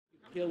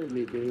Killing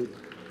me, dude.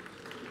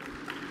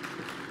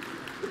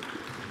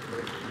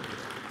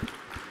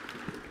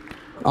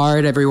 All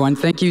right, everyone.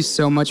 Thank you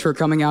so much for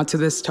coming out to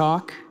this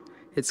talk.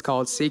 It's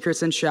called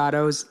Secrets and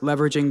Shadows,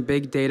 Leveraging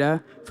Big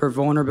Data for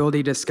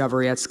Vulnerability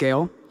Discovery at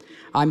Scale.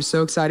 I'm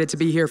so excited to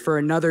be here for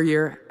another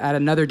year at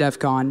another DEF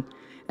CON,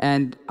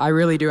 and I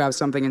really do have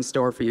something in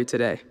store for you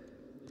today.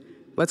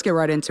 Let's get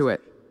right into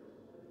it.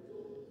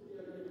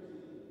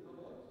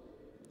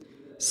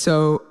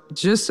 So,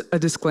 just a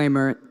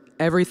disclaimer,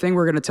 everything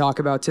we're going to talk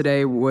about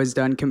today was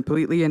done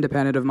completely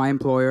independent of my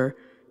employer,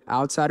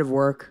 outside of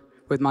work,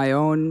 with my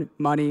own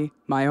money,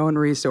 my own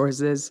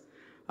resources.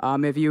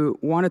 If you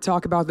want to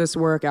talk about this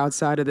work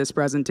outside of this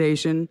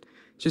presentation,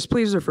 just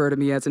please refer to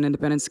me as an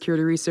independent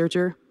security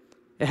researcher.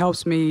 It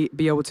helps me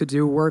be able to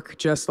do work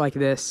just like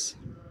this.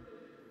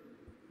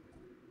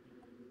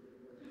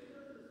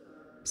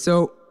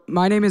 So,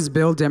 my name is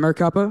Bill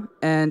Demirkapi,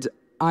 and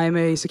I'm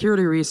a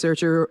security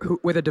researcher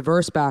with a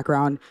diverse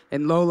background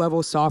in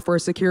low-level software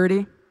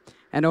security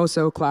and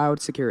also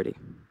cloud security.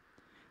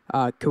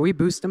 Could we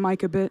boost the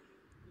mic a bit?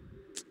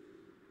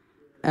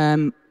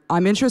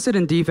 I'm interested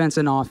in defense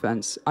and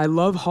offense. I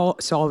love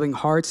solving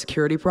hard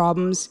security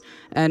problems,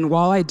 and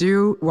while I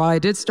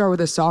did start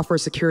with a software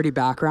security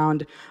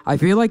background, I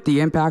feel like the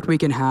impact we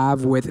can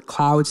have with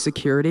cloud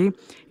security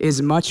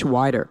is much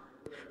wider.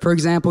 For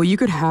example, you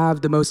could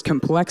have the most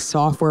complex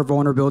software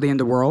vulnerability in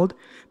the world,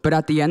 but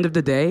at the end of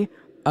the day,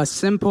 a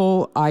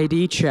simple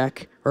ID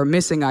check or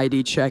missing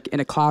ID check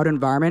in a cloud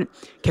environment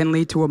can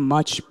lead to a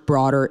much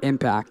broader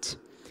impact.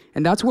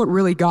 And that's what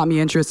really got me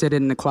interested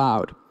in the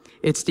cloud.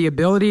 It's the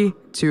ability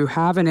to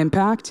have an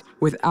impact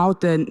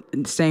without the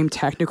same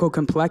technical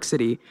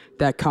complexity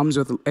that comes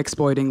with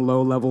exploiting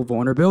low-level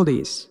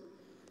vulnerabilities.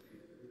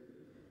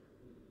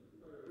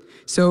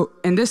 So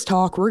in this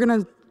talk, we're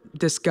going to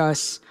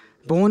discuss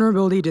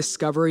vulnerability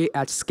discovery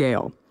at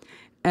scale.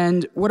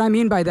 And what I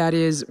mean by that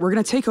is we're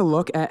going to take a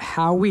look at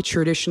how we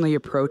traditionally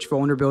approach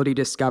vulnerability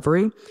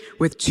discovery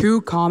with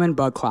two common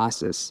bug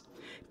classes: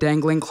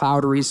 dangling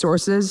cloud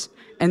resources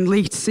and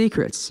leaked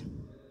secrets.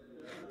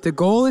 The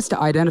goal is to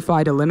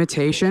identify the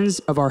limitations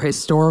of our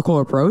historical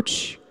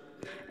approach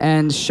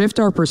and shift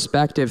our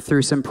perspective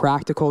through some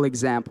practical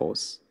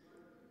examples.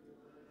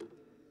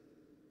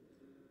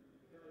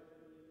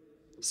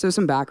 So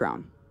some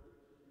background.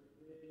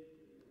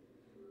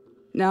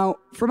 Now,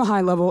 from a high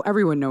level,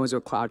 everyone knows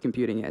what cloud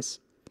computing is.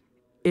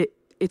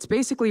 It's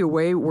basically a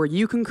way where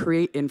you can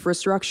create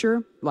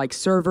infrastructure like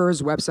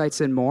servers,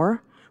 websites, and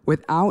more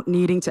without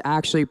needing to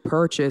actually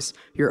purchase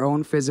your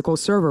own physical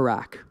server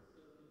rack.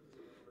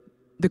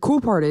 The cool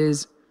part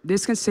is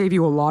this can save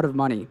you a lot of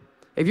money.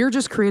 If you're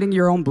just creating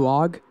your own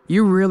blog,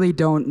 you really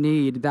don't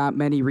need that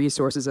many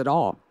resources at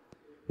all.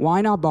 Why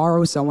not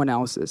borrow someone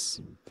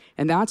else's?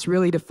 And that's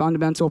really the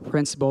fundamental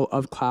principle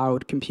of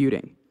cloud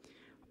computing.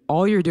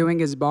 All you're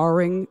doing is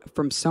borrowing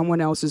from someone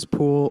else's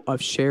pool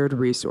of shared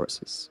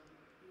resources.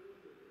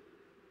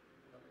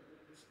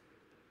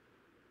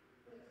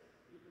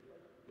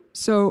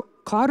 So,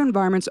 cloud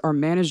environments are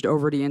managed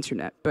over the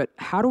internet, but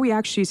how do we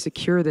actually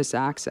secure this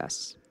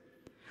access?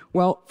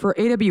 Well, for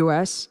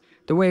AWS,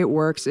 the way it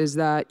works is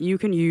that you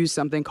can use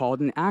something called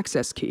an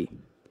access key.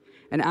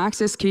 An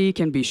access key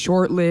can be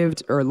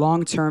short-lived or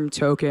long-term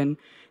token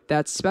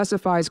that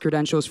specifies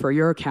credentials for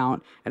your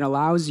account and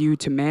allows you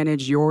to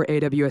manage your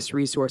AWS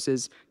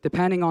resources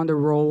depending on the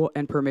role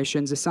and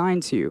permissions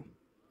assigned to you.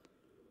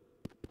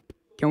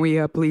 Can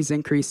we please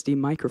increase the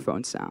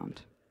microphone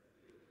sound?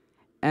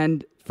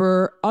 And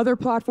for other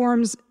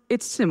platforms,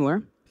 it's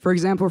similar. For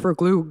example, for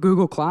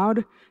Google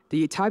Cloud,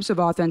 the types of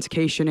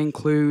authentication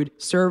include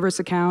service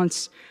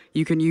accounts,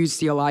 you can use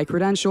CLI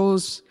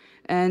credentials,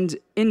 and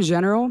in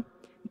general,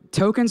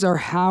 tokens are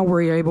how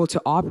we're able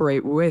to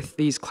operate with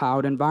these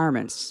cloud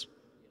environments.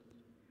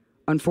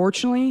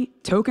 Unfortunately,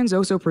 tokens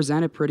also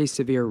present a pretty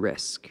severe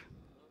risk.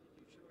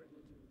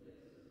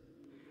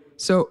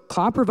 So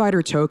cloud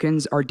provider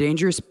tokens are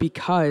dangerous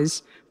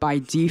because by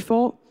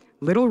default,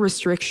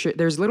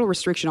 there's little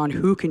restriction on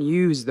who can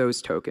use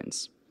those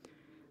tokens.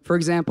 For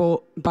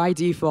example, by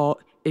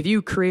default, if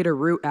you create a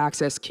root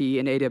access key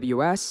in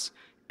AWS,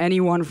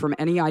 anyone from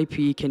any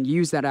IP can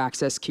use that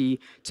access key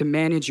to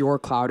manage your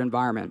cloud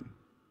environment.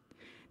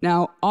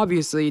 Now,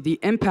 obviously, the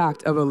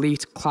impact of a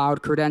leaked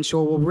cloud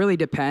credential will really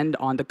depend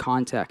on the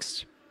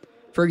context.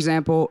 For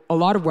example, a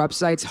lot of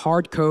websites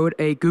hard code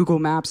a Google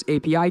Maps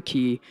API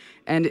key,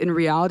 and in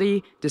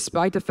reality,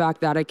 despite the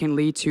fact that it can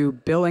lead to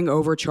billing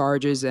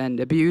overcharges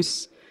and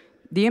abuse,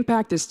 the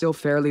impact is still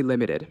fairly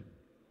limited.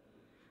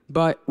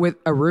 But with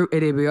a root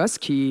AWS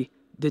key,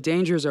 the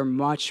dangers are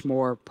much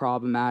more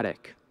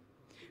problematic.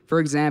 For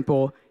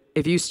example,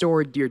 if you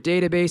stored your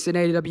database in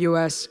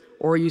AWS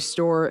or you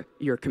store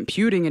your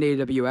computing in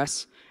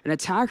AWS, an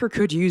attacker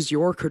could use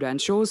your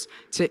credentials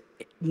to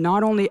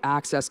not only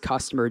access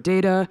customer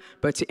data,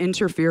 but to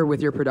interfere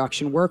with your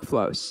production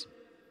workflows.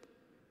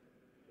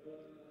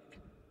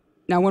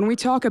 Now, when we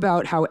talk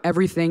about how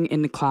everything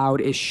in the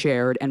cloud is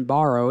shared and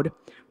borrowed,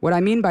 what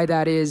I mean by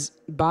that is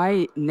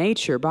by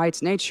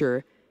its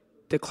nature,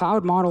 the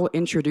cloud model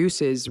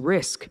introduces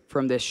risk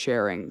from this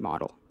sharing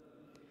model.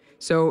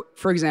 So,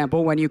 for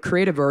example, when you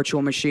create a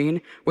virtual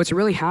machine, what's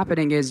really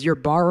happening is you're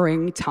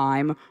borrowing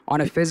time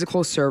on a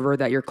physical server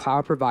that your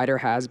cloud provider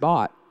has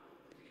bought.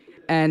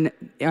 And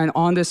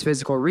on this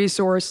physical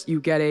resource,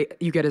 you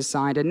get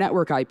assigned a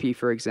network IP,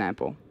 for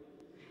example.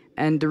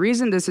 And the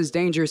reason this is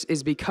dangerous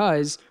is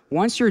because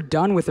once you're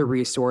done with a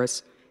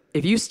resource,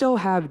 if you still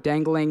have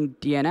dangling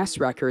DNS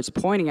records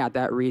pointing at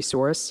that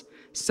resource,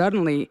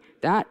 suddenly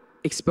that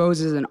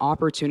exposes an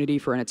opportunity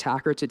for an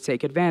attacker to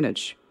take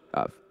advantage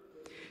of.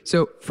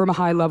 So from a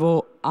high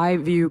level, I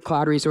view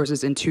cloud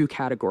resources in two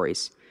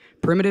categories: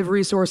 primitive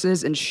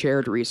resources and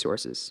shared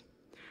resources.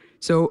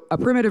 So a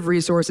primitive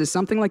resource is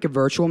something like a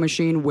virtual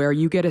machine where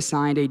you get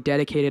assigned a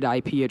dedicated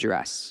IP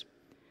address.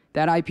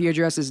 That IP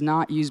address is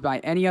not used by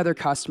any other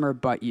customer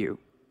but you.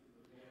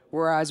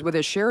 Whereas with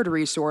a shared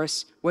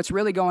resource, what's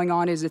really going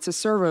on is it's a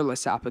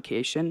serverless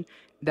application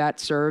that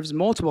serves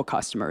multiple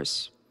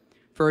customers.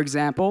 For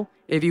example,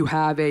 if you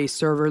have a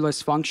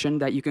serverless function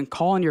that you can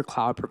call on your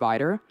cloud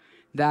provider,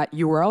 that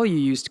URL you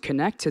use to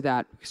connect to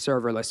that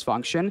serverless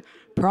function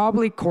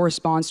probably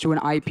corresponds to an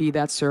IP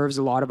that serves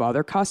a lot of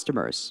other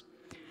customers.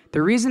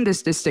 The reason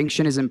this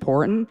distinction is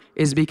important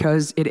is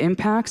because it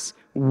impacts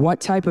what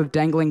type of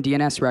dangling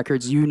DNS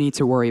records you need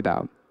to worry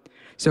about.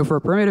 So for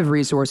primitive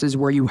resources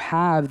where you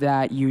have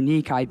that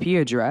unique IP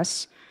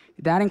address,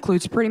 that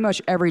includes pretty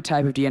much every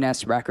type of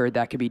DNS record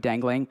that could be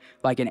dangling,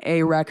 like an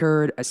A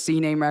record, a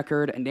CNAME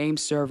record, a name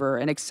server,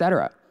 and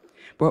etc.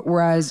 But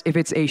whereas if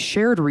it's a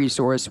shared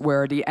resource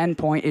where the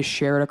endpoint is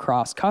shared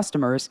across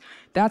customers,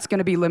 that's going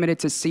to be limited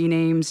to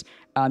CNAMEs,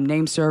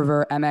 name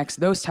server, MX,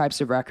 those types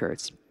of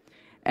records.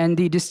 And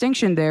the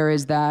distinction there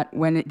is that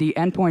when the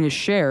endpoint is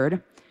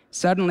shared,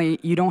 suddenly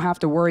you don't have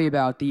to worry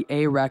about the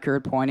A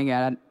record pointing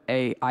at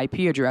a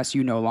IP address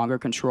you no longer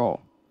control.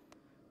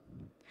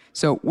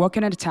 So what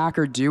can an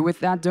attacker do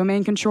with that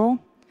domain control?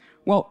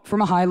 Well,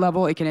 from a high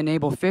level, it can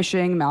enable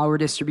phishing, malware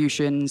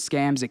distribution,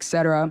 scams,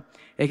 etc.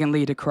 It can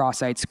lead to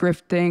cross-site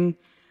scripting.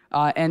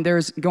 And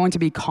there's going to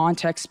be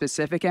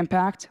context-specific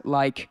impact,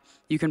 like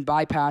you can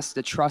bypass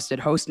the trusted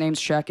host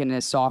names check in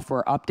a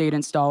software update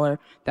installer.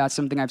 That's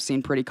something I've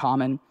seen pretty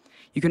common.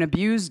 You can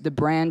abuse the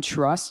brand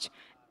trust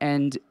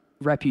and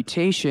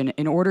reputation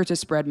in order to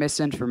spread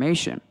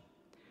misinformation.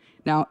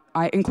 Now,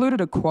 I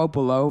included a quote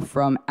below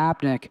from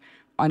Apnic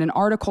on an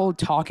article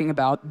talking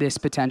about this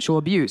potential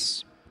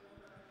abuse.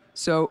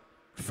 So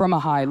from a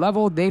high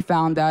level, they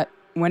found that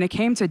when it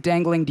came to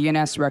dangling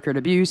DNS record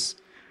abuse,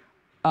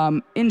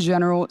 in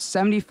general,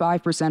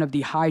 75% of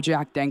the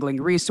hijacked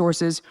dangling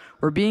resources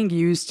were being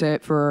used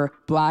for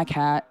black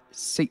hat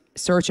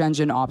search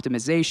engine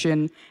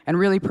optimization and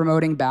really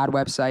promoting bad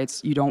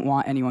websites you don't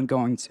want anyone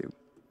going to.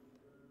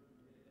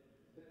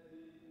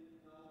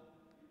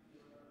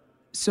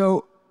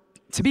 So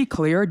to be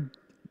clear,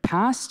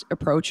 past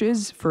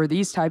approaches for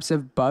these types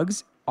of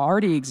bugs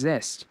already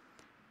exist.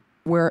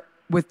 Where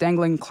with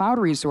dangling cloud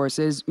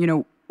resources,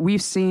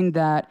 we've seen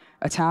that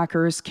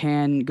attackers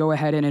can go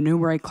ahead and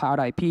enumerate cloud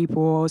IP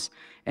pools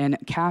and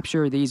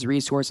capture these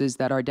resources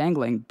that are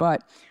dangling.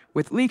 But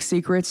with leak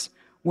secrets,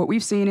 what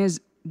we've seen is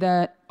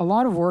that a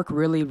lot of work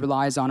really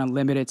relies on a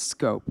limited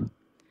scope.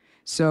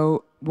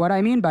 So what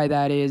I mean by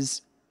that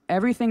is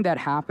everything that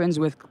happens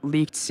with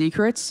leaked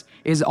secrets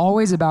is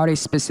always about a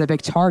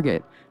specific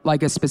target,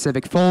 like a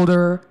specific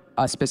folder,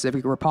 a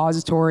specific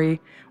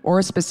repository, or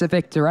a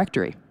specific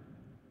directory.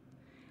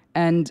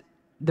 And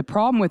the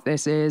problem with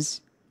this is,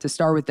 to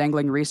start with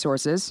dangling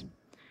resources,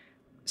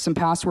 some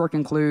past work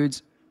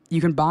includes you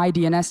can buy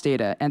DNS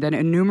data and then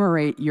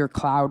enumerate your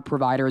cloud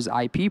provider's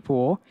IP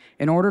pool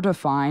in order to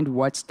find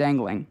what's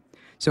dangling.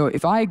 So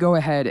if I go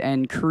ahead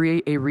and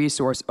create a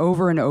resource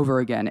over and over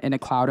again in a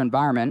cloud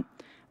environment,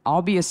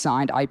 I'll be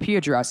assigned IP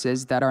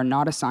addresses that are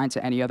not assigned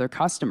to any other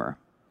customer.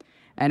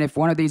 And if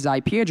one of these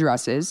IP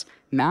addresses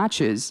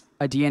matches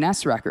a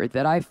DNS record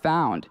that I've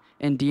found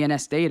in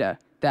DNS data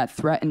that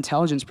threat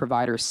intelligence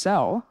providers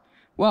sell,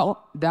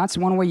 well, that's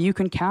one way you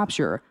can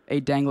capture a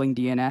dangling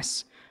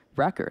DNS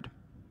record.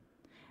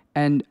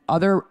 And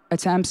other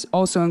attempts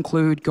also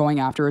include going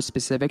after a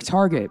specific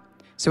target.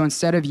 So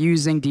instead of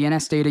using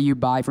DNS data you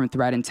buy from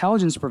threat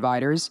intelligence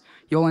providers,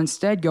 you'll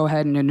instead go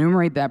ahead and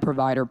enumerate that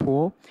provider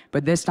pool,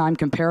 but this time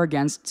compare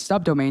against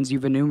subdomains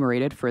you've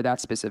enumerated for that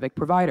specific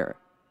provider.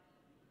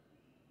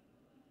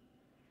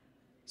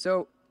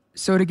 So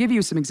to give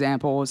you some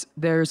examples,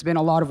 there's been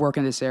a lot of work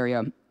in this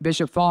area.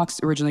 Bishop Fox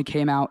originally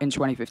came out in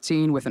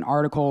 2015 with an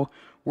article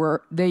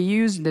where they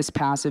used this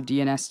passive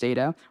DNS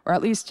data, or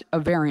at least a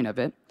variant of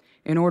it,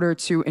 in order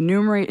to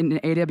enumerate an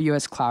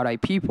AWS cloud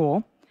IP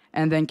pool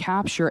and then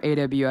capture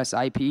AWS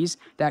IPs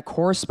that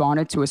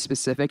corresponded to a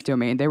specific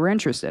domain they were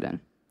interested in.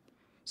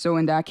 So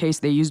in that case,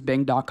 they used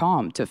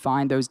Bing.com to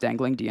find those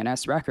dangling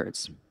DNS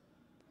records.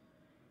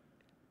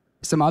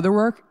 Some other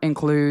work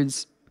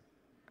includes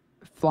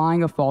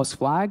flying a false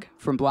flag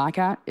from Black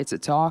Hat. It's a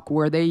talk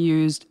where they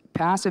used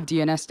passive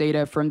DNS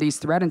data from these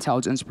threat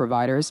intelligence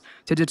providers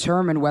to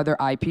determine whether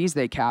IPs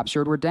they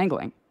captured were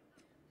dangling.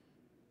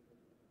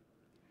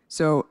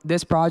 So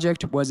this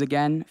project was,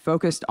 again,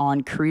 focused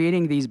on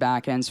creating these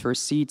backends for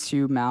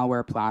C2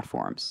 malware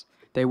platforms.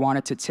 They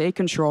wanted to take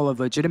control of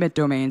legitimate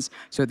domains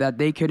so that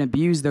they could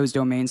abuse those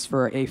domains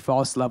for a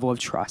false level of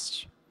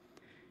trust.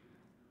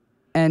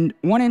 And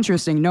one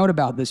interesting note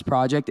about this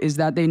project is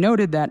that they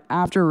noted that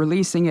after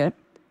releasing it,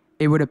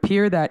 it would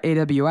appear that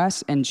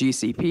AWS and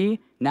GCP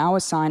now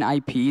assign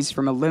IPs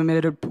from a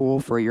limited pool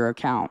for your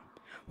account.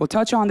 We'll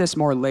touch on this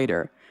more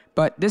later,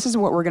 but this is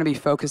what we're going to be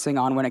focusing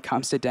on when it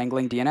comes to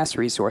dangling DNS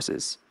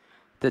resources.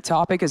 The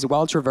topic is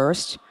well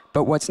traversed,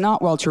 but what's not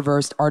well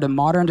traversed are the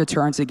modern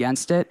deterrents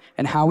against it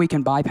and how we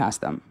can bypass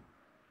them.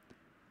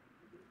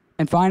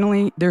 And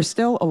finally, there's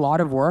still a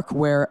lot of work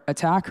where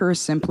attackers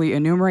simply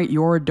enumerate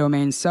your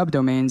domain's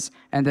subdomains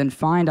and then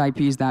find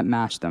IPs that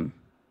match them.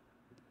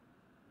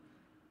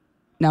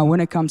 Now, when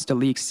it comes to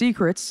leaked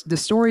secrets, the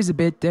story's a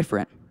bit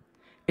different.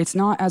 It's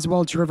not as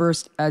well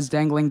traversed as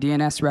dangling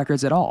DNS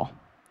records at all.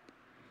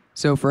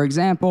 So for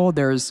example,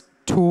 there's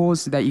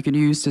tools that you can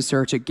use to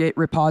search a Git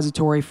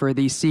repository for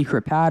these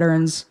secret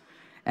patterns.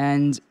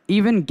 And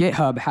even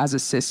GitHub has a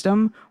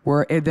system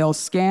where they'll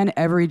scan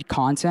every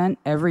content,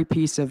 every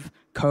piece of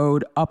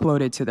code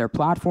uploaded to their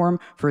platform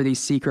for these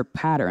secret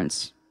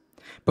patterns.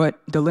 But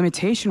the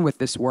limitation with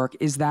this work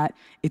is that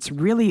it's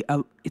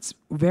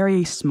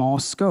very small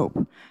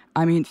scope.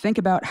 I mean, think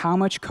about how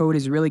much code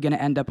is really going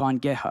to end up on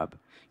GitHub.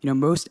 You know,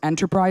 most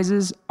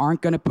enterprises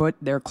aren't going to put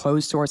their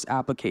closed source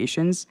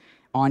applications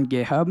on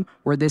GitHub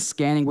where this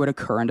scanning would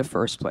occur in the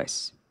first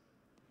place.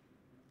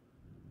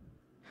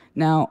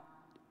 Now,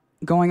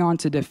 going on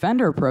to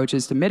defender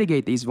approaches to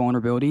mitigate these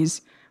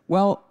vulnerabilities,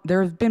 well,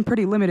 they've been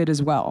pretty limited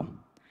as well.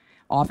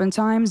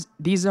 Oftentimes,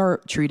 these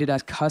are treated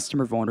as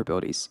customer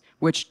vulnerabilities,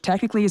 which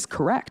technically is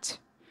correct.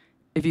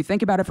 If you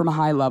think about it from a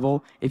high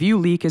level, if you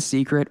leak a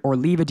secret or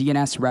leave a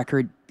DNS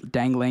record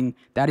dangling,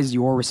 that is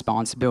your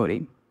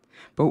responsibility.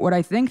 But what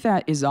I think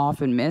that is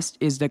often missed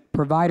is the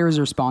provider's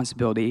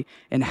responsibility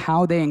in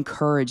how they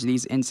encourage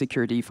these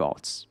insecure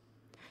defaults.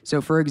 So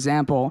for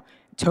example,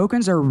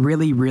 tokens are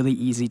really, really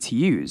easy to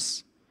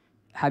use.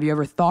 Have you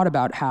ever thought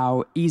about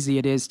how easy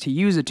it is to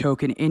use a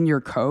token in your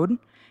code?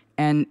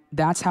 And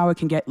that's how it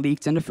can get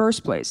leaked in the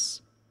first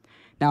place.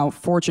 Now,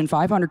 Fortune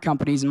 500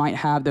 companies might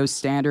have those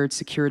standard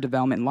secure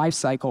development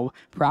lifecycle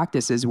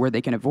practices where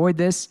they can avoid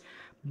this,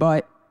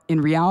 but in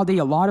reality,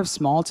 a lot of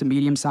small to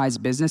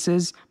medium-sized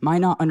businesses might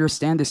not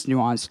understand this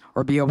nuance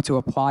or be able to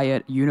apply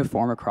it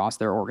uniform across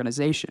their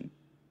organization.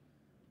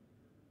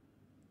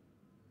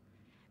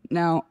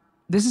 Now,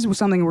 this is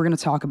something we're going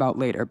to talk about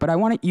later, but I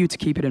want you to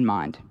keep it in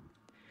mind.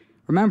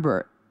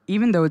 Remember,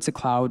 even though it's a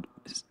cloud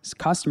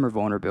customer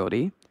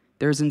vulnerability,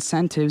 there's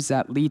incentives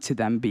that lead to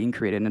them being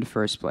created in the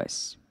first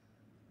place.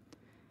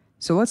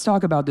 So let's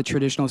talk about the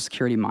traditional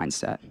security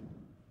mindset.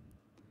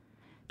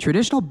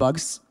 Traditional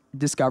bugs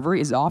discovery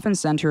is often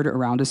centered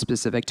around a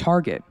specific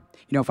target.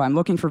 You know, if I'm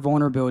looking for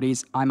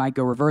vulnerabilities, I might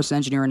go reverse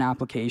engineer an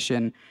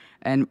application.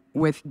 And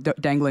with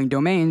dangling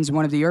domains,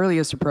 one of the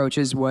earliest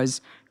approaches was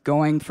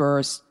going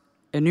first,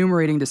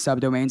 enumerating the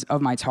subdomains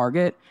of my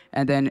target,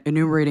 and then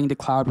enumerating the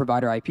cloud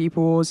provider IP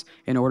pools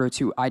in order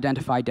to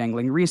identify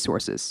dangling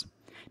resources.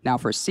 Now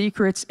for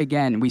secrets,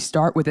 again, we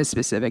start with a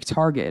specific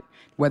target,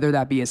 whether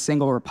that be a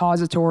single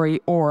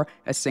repository or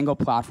a single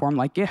platform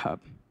like GitHub.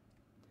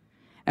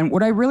 And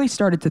what I really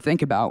started to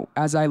think about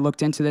as I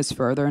looked into this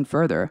further and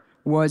further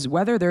was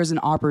whether there's an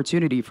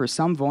opportunity for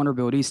some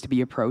vulnerabilities to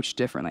be approached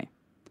differently.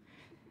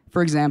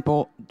 For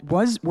example,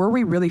 were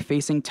we really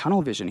facing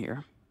tunnel vision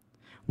here?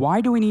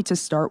 Why do we need to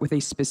start with a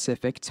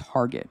specific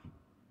target?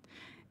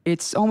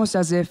 It's almost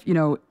as if, you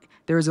know,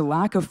 there is a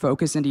lack of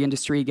focus in the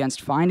industry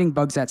against finding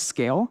bugs at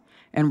scale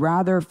and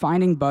rather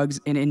finding bugs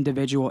in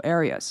individual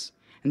areas.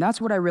 And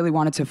that's what I really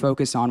wanted to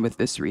focus on with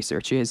this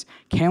research is,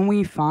 can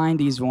we find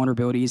these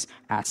vulnerabilities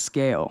at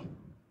scale?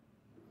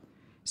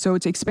 So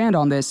to expand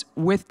on this,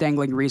 with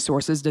dangling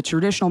resources, the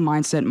traditional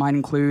mindset might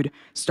include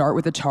start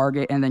with a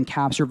target and then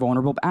capture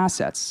vulnerable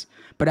assets.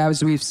 But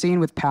as we've seen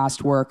with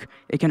past work,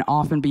 it can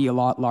often be a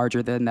lot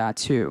larger than that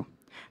too.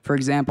 For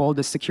example,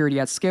 the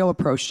security at scale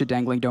approach to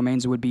dangling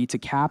domains would be to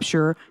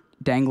capture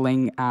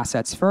dangling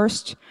assets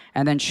first,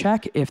 and then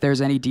check if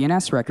there's any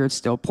DNS records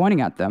still pointing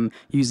at them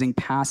using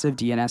passive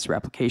DNS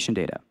replication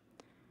data.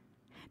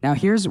 Now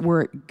here's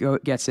where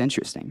it gets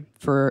interesting.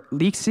 For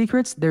leaked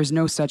secrets, there's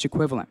no such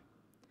equivalent.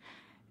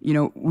 You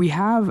know, we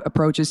have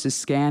approaches to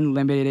scan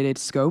limited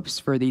scopes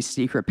for these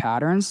secret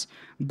patterns,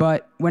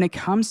 but when it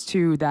comes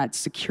to that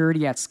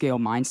security at scale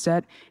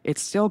mindset, it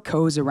still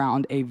goes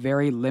around a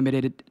very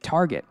limited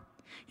target.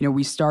 You know,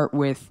 we start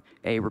with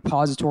a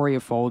repository, a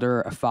folder,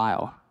 a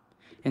file,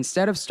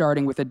 instead of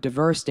starting with a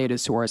diverse data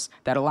source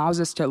that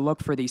allows us to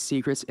look for these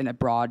secrets in a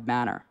broad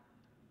manner.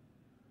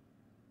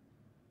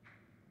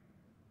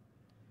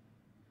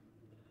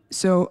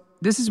 So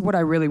this is what I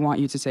really want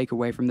you to take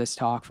away from this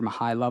talk from a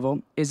high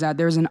level, is that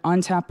there's an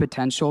untapped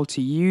potential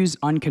to use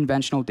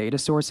unconventional data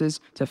sources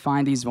to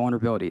find these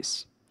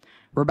vulnerabilities.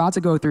 We're about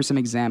to go through some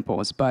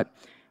examples, but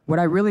What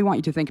I really want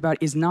you to think about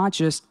is not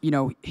just,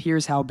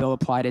 here's how Bill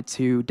applied it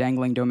to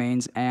dangling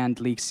domains and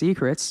leaked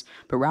secrets,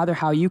 but rather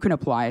how you can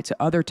apply it to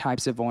other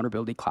types of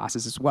vulnerability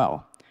classes as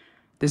well.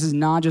 This is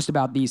not just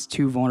about these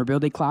two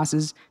vulnerability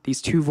classes.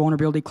 These two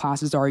vulnerability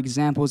classes are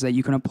examples that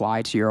you can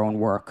apply to your own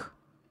work.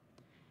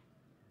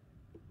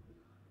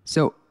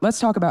 So let's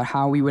talk about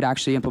how we would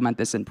actually implement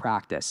this in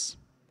practice.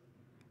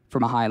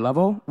 From a high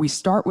level, we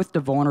start with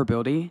the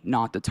vulnerability,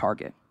 not the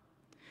target.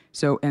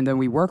 And then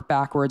we work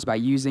backwards by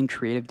using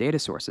creative data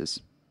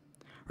sources.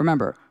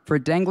 Remember, for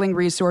dangling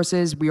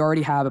resources, we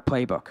already have a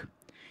playbook.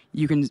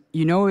 You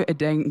know a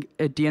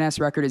DNS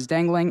record is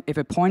dangling if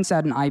it points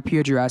at an IP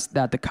address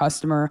that the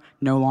customer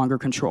no longer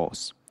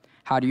controls.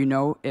 How do you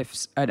know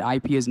if an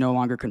IP is no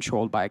longer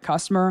controlled by a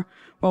customer?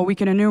 Well, we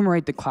can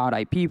enumerate the cloud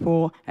IP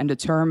pool and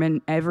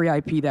determine every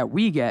IP that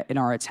we get in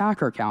our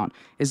attacker account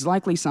is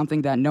likely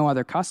something that no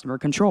other customer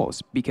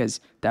controls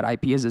because that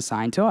IP is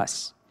assigned to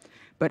us.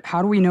 But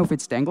how do we know if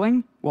it's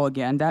dangling? Well,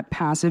 again, that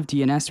passive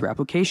DNS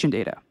replication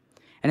data.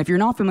 And if you're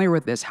not familiar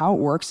with this, how it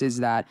works is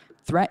that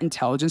threat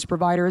intelligence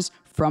providers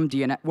from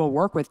DNS will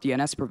work with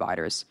DNS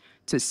providers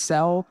to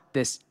sell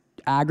this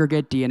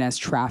aggregate DNS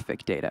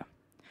traffic data.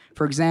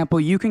 For example,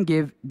 you can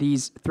give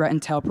these threat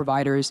intel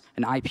providers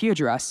an IP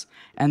address,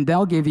 and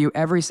they'll give you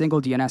every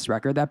single DNS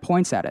record that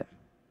points at it.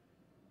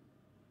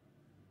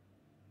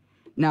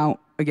 Now,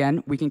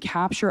 again, we can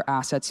capture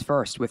assets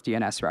first with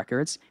DNS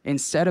records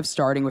instead of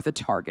starting with a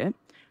target.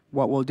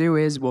 What we'll do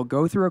is we'll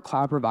go through a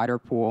cloud provider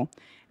pool,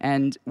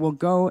 and we'll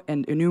go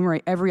and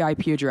enumerate every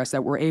IP address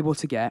that we're able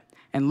to get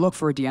and look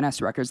for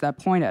DNS records that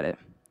point at it.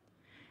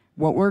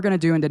 What we're going to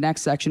do in the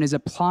next section is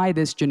apply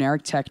this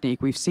generic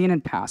technique we've seen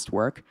in past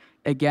work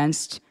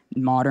against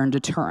modern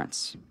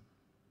deterrents.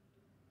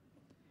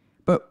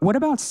 But what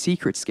about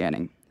secret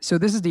scanning? So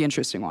this is the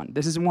interesting one.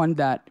 This is one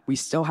that we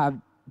still have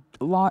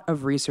a lot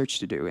of research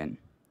to do in.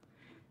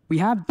 We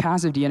have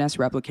passive DNS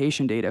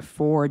replication data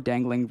for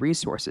dangling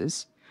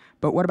resources,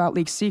 but what about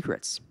leaked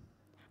secrets?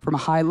 From a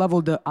high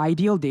level, the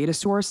ideal data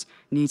source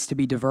needs to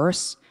be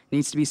diverse,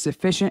 needs to be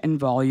sufficient in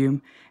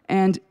volume,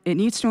 and it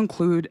needs to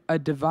include a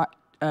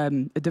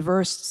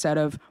diverse set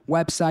of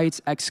websites,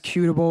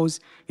 executables,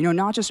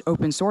 not just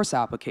open source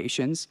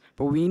applications,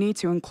 but we need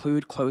to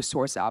include closed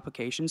source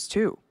applications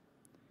too.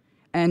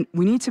 And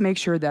we need to make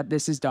sure that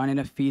this is done in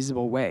a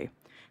feasible way.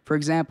 For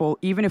example,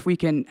 even if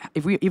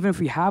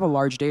we have a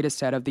large data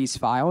set of these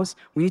files,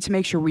 we need to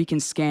make sure we can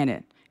scan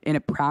it in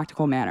a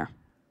practical manner.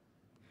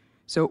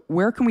 So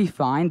where can we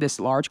find this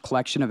large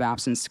collection of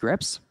apps and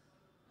scripts?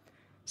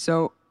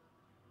 So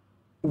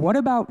what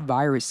about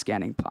virus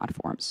scanning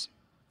platforms?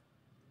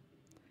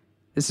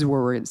 This is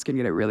where it's going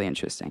to get really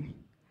interesting.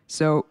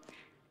 So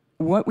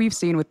what we've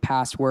seen with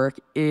past work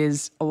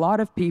is a lot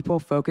of people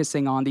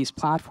focusing on these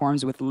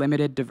platforms with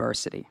limited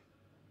diversity.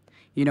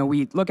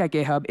 We look at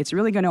GitHub, it's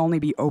really going to only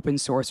be open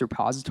source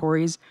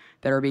repositories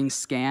that are being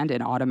scanned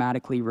and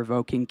automatically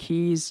revoking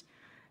keys.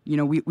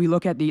 We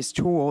look at these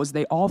tools,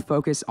 they all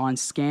focus on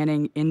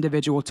scanning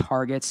individual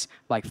targets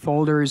like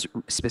folders,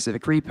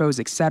 specific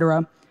repos,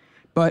 etc.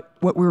 But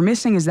what we're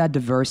missing is that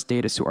diverse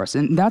data source,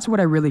 and that's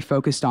what I really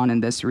focused on in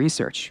this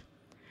research.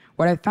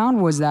 What I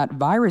found was that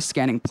virus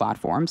scanning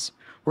platforms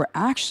were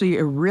actually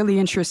a really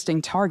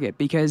interesting target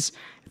because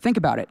think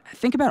about it.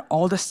 Think about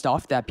all the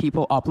stuff that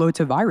people upload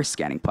to virus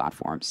scanning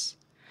platforms.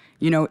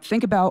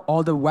 Think about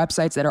all the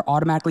websites that are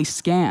automatically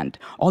scanned,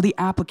 all the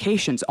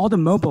applications, all the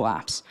mobile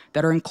apps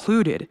that are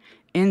included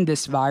in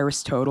this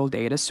virus total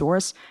data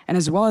source, and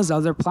as well as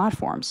other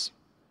platforms.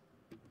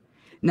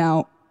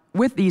 Now,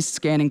 with these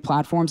scanning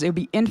platforms, it would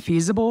be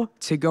infeasible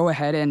to go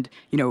ahead and,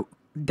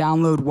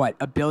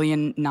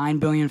 download 9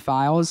 billion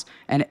files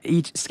and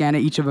scan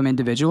each of them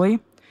individually.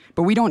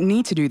 But we don't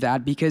need to do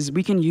that because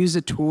we can use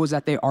the tools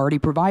that they already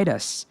provide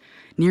us.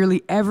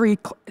 Nearly every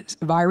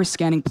virus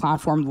scanning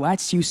platform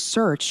lets you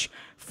search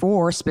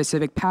for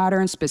specific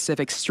patterns,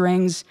 specific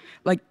strings.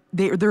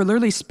 They're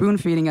literally spoon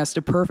feeding us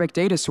the perfect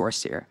data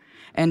source here.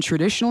 And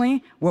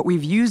traditionally, what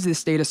we've used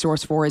this data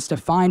source for is to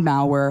find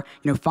malware,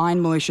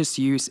 find malicious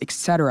use,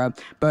 etc.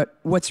 But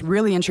what's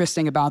really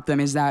interesting about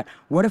them is that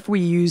what if we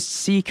use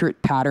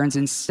secret patterns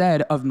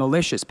instead of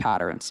malicious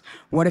patterns?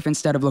 What if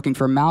instead of looking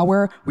for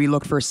malware, we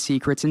look for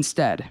secrets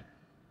instead?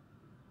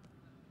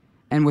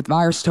 And with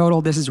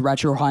VirusTotal, this is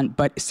RetroHunt,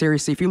 but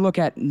seriously, if you look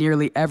at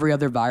nearly every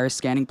other virus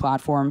scanning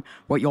platform,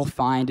 what you'll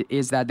find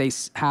is that they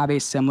have a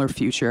similar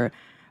feature,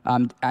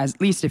 at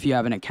least if you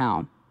have an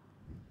account.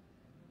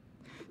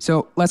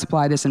 So let's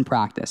apply this in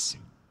practice.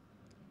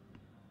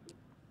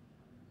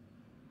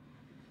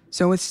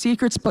 So with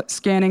secret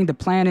scanning, the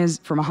plan is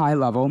from a high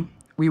level,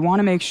 we want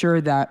to make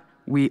sure that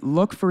we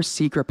look for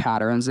secret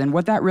patterns. And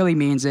what that really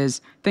means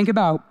is think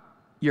about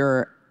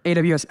your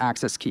AWS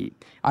access key.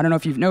 I don't know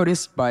if you've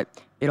noticed,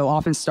 but it'll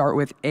often start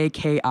with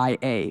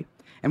AKIA.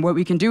 And what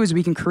we can do is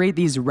we can create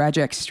these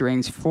regex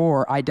strings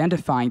for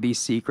identifying these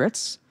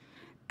secrets,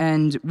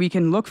 and we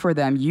can look for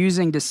them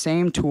using the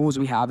same tools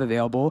we have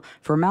available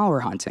for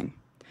malware hunting.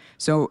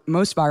 So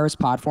most virus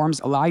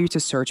platforms allow you to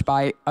search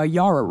by a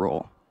Yara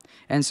rule.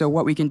 And so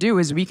what we can do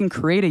is we can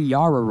create a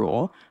Yara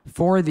rule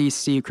for these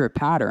secret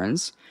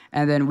patterns,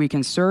 and then we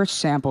can search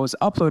samples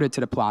uploaded to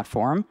the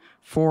platform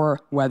for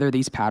whether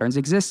these patterns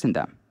exist in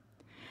them.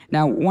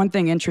 Now, one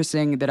thing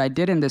interesting that I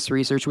did in this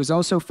research was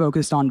also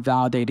focused on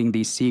validating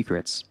these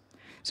secrets.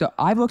 So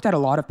I've looked at a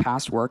lot of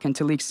past work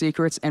into leaked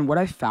secrets, and what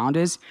I found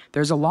is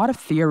there's a lot of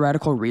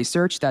theoretical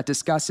research that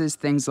discusses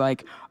things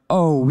like,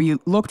 oh, we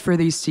looked for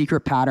these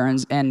secret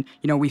patterns and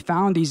we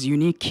found these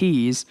unique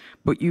keys,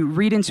 but you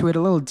read into it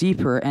a little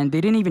deeper and they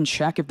didn't even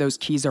check if those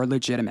keys are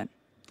legitimate.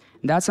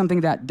 And that's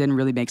something that didn't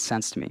really make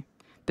sense to me.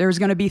 There's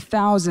going to be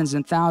thousands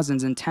and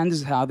thousands and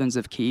tens of thousands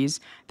of keys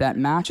that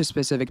match a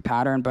specific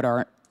pattern but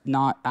are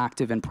not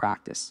active in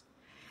practice.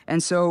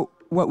 And so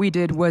what we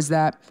did was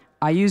that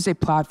I used a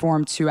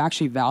platform to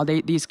actually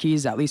validate these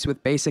keys, at least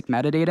with basic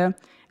metadata,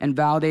 and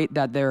validate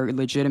that they're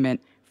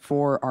legitimate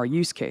for our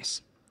use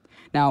case.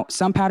 Now,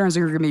 some patterns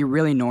are going to be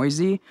really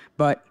noisy,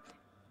 but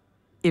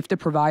if the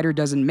provider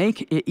doesn't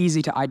make it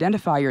easy to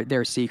identify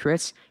their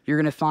secrets, you're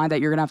going to find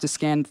that you're going to have to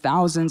scan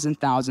thousands and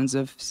thousands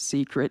of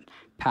secret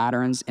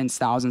patterns in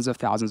thousands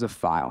of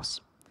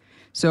files.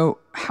 So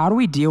how do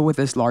we deal with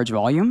this large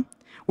volume?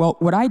 Well,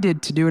 what I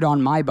did to do it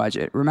on my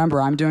budget,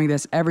 remember I'm doing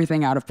this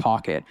everything out of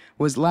pocket,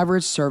 was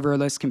leverage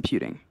serverless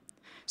computing.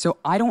 So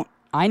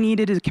I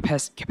needed a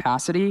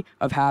capacity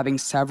of having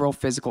several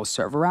physical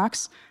server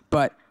racks,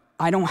 but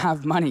I don't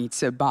have money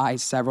to buy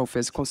several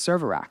physical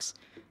server racks.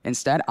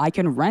 Instead, I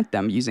can rent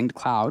them using the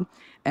cloud.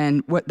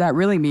 And what that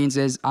really means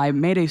is I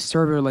made a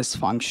serverless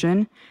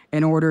function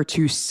in order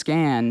to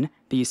scan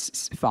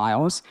these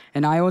files,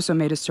 and I also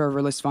made a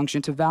serverless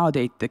function to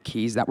validate the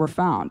keys that were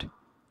found.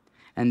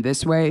 And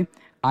this way,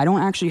 I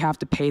don't actually have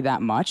to pay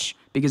that much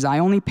because I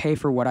only pay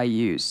for what I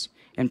use.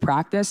 In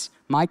practice,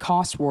 my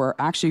costs were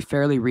actually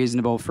fairly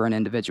reasonable for an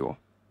individual.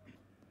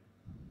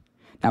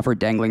 Now for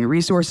dangling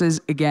resources,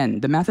 again,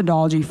 the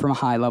methodology from a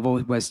high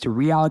level was to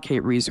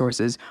reallocate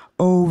resources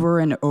over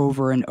and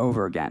over and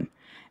over again.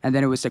 And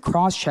then it was to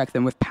cross-check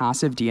them with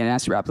passive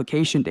DNS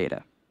replication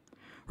data.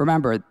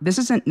 Remember, this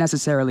isn't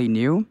necessarily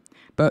new,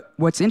 but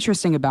what's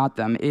interesting about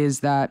them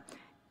is that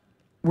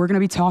we're going to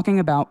be talking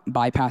about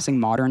bypassing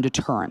modern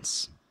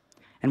deterrence.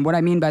 And what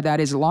I mean by that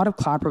is a lot of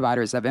cloud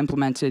providers have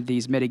implemented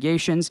these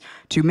mitigations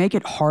to make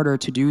it harder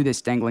to do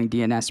this dangling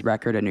DNS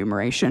record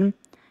enumeration,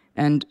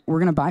 and we're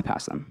going to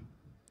bypass them.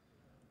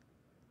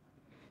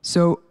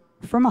 So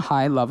from a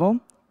high level,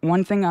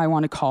 one thing I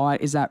want to call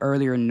out is that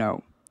earlier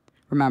no.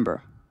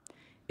 Remember,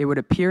 it would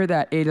appear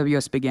that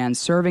AWS began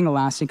serving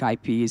elastic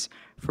IPs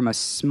from a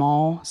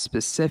small,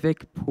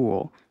 specific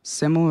pool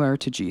similar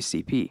to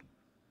GCP.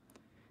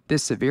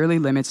 This severely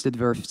limits the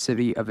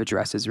diversity of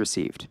addresses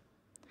received.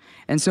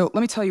 And so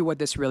let me tell you what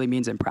this really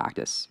means in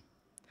practice.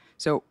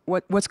 So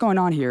what's going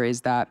on here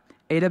is that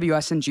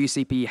AWS and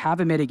GCP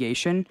have a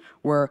mitigation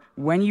where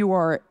when you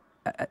are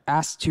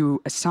asked to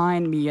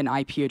assign me an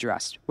IP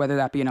address, whether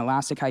that be an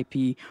elastic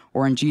IP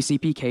or in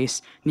GCP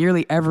case,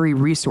 nearly every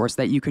resource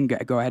that you can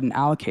go ahead and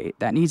allocate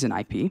that needs an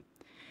IP,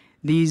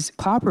 these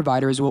cloud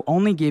providers will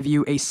only give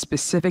you a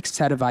specific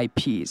set of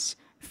IPs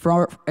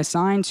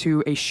assigned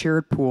to a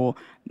shared pool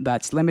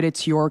that's limited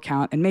to your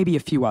account and maybe a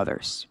few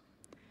others.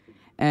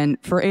 And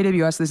for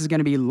AWS, this is going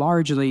to be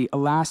largely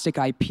elastic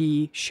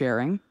IP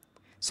sharing.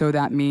 So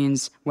that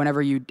means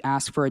whenever you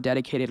ask for a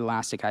dedicated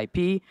elastic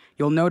IP,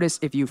 you'll notice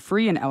if you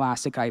free an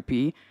elastic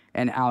IP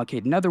and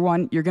allocate another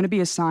one, you're going to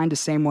be assigned the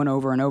same one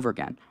over and over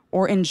again.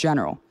 Or in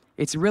general,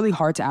 it's really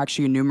hard to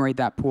actually enumerate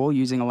that pool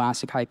using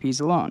elastic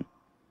IPs alone.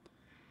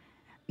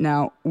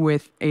 Now,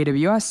 with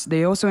AWS,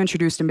 they also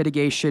introduced a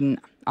mitigation,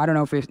 I don't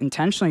know if it's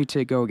intentionally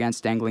to go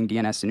against dangling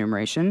DNS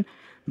enumeration,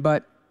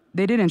 but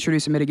they did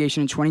introduce a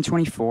mitigation in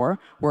 2024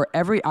 where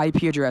every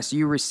IP address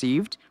you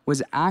received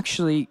was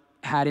actually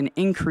had an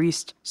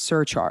increased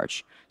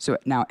surcharge. So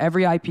now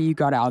every IP you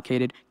got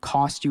allocated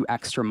cost you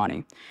extra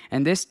money.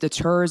 And this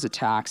deters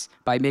attacks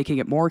by making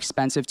it more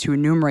expensive to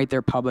enumerate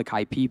their public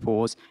IP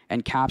pools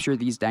and capture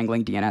these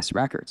dangling DNS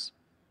records.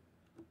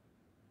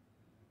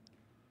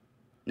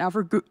 Now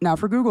for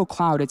Google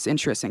Cloud, it's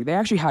interesting. They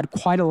actually had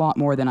quite a lot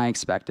more than I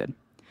expected.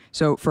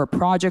 So for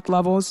project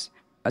levels,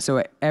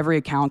 so every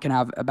account can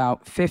have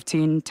about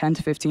 10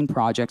 to 15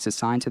 projects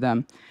assigned to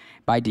them.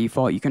 By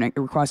default, you can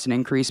request an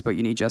increase, but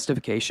you need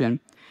justification.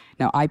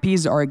 Now,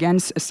 IPs are again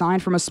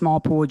assigned from a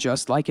small pool,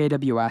 just like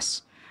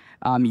AWS.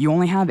 You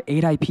only have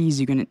 8 IPs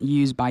you can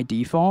use by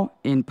default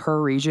per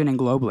region and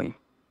globally.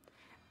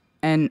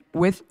 And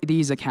with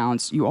these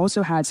accounts, you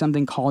also had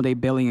something called a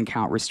billing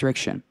account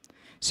restriction.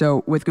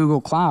 So with Google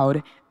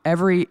Cloud,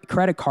 every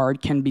credit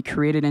card can be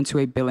created into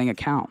a billing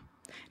account.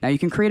 Now, you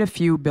can create a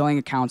few billing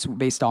accounts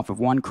based off of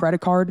one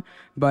credit card,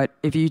 but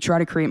if you try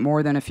to create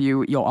more than a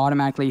few, you'll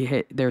automatically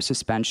hit their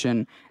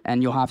suspension,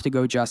 and you'll have to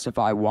go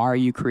justify why are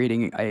you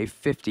creating a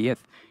 50th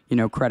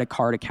credit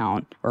card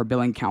account or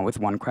billing account with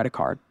one credit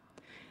card.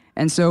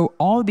 And so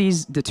all of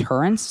these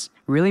deterrents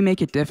really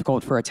make it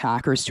difficult for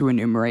attackers to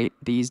enumerate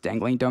these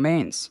dangling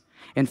domains.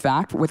 In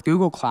fact, with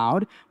Google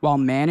Cloud, while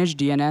managed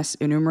DNS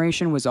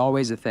enumeration was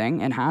always a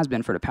thing and has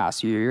been for the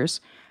past few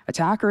years,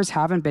 attackers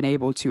haven't been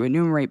able to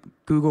enumerate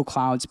Google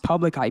Cloud's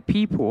public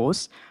IP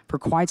pools for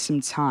quite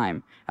some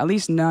time, at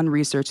least none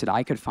research that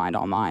I could find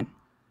online.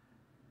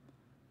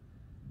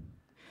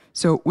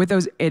 So with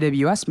those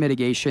AWS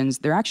mitigations,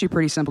 they're actually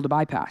pretty simple to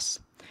bypass.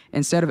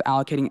 Instead of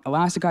allocating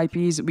elastic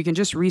IPs, we can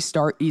just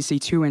restart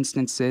EC2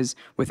 instances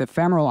with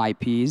ephemeral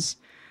IPs,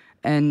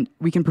 and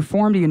we can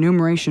perform the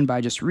enumeration by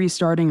just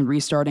restarting,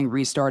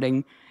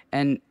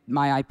 and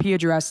my IP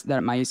address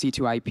that my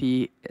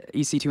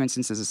EC2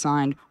 instance is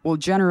assigned will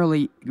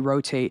generally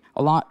rotate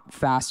a lot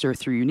faster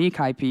through unique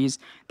IPs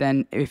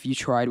than if you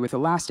tried with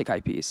elastic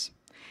IPs.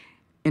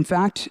 In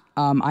fact,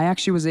 I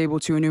actually was able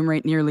to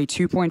enumerate nearly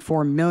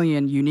 2.4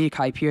 million unique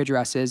IP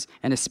addresses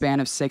in a span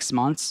of 6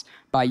 months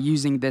by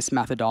using this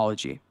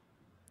methodology.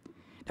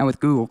 Now with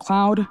Google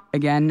Cloud,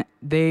 again,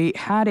 they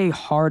had a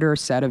harder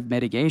set of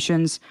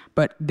mitigations,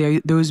 but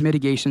those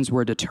mitigations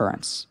were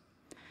deterrents.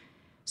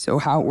 So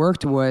how it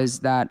worked was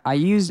that I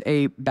used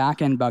a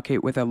backend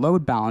bucket with a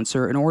load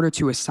balancer in order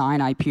to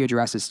assign IP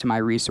addresses to my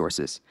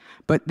resources.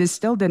 But this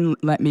still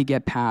didn't let me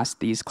get past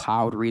these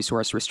cloud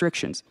resource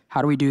restrictions.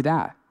 How do we do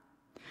that?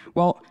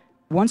 Well,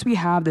 once we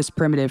have this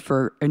primitive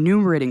for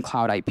enumerating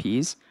cloud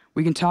IPs,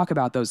 we can talk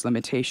about those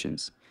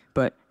limitations.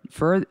 But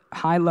for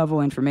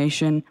high-level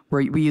information,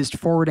 we used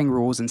forwarding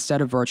rules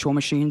instead of virtual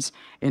machines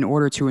in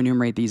order to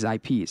enumerate these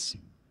IPs.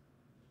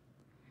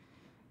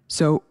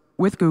 So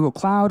with Google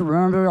Cloud,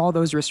 remember all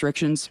those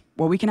restrictions?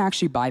 Well, we can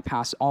actually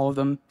bypass all of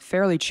them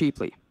fairly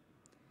cheaply.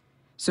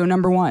 So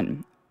number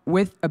one,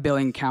 with a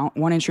billing account,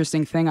 one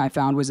interesting thing I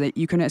found was that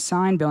you can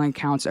assign billing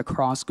accounts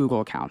across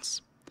Google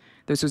accounts.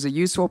 This was a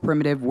useful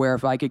primitive where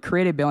if I could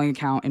create a billing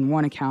account in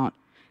one account,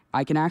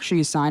 I can actually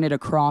assign it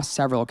across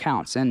several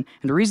accounts. And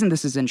the reason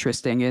this is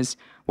interesting is,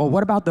 well,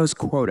 what about those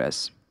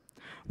quotas?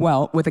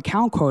 Well, with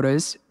account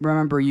quotas,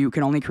 remember you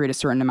can only create a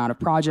certain amount of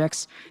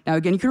projects. Now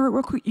again, you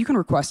can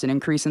request an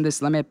increase in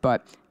this limit,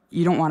 but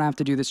you don't want to have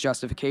to do this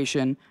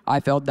justification. I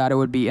felt that it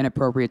would be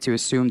inappropriate to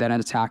assume that an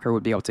attacker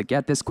would be able to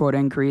get this quota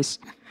increase.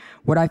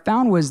 What I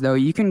found was, though,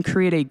 you can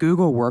create a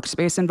Google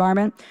Workspace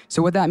environment.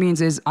 So what that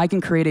means is I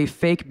can create a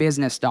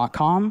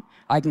fakebusiness.com,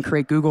 I can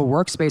create Google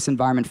Workspace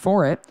environment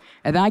for it,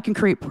 and then I can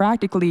create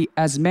practically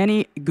as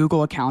many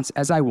Google accounts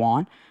as I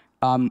want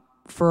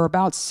for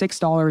about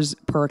 $6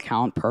 per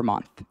account per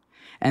month.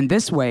 And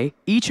this way,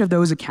 each of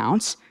those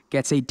accounts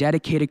gets a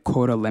dedicated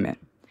quota limit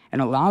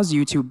and allows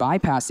you to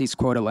bypass these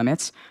quota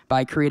limits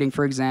by creating,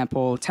 for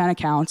example, 10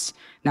 accounts.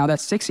 Now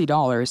that's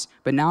 $60,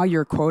 but now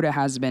your quota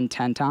has been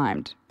 10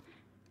 timed.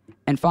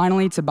 And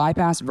finally, to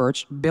bypass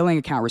billing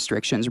account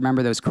restrictions,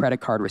 remember those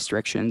credit card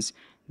restrictions,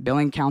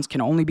 billing accounts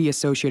can only be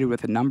associated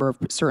with a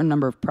certain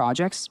number of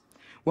projects.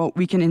 Well,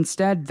 we can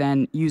instead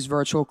then use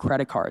virtual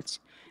credit cards.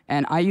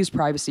 And I use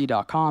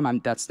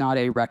privacy.com. That's not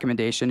a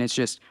recommendation. It's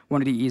just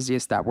one of the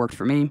easiest that worked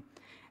for me.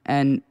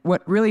 And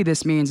what really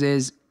this means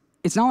is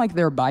it's not like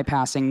they're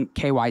bypassing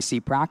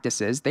KYC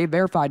practices. They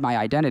verified my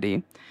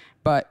identity,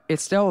 but it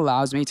still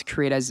allows me to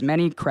create as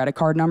many credit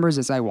card numbers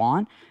as I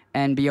want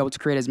and be able to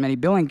create as many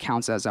billing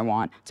accounts as I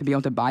want to be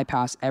able to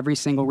bypass every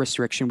single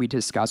restriction we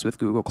discussed with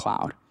Google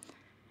Cloud.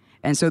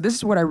 And so this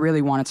is what I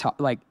really want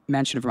to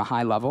mention from a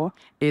high level,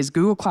 is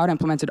Google Cloud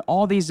implemented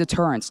all these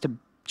deterrents to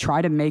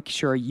try to make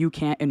sure you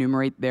can't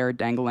enumerate their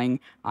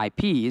dangling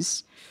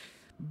IPs.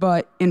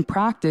 But in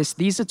practice,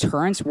 these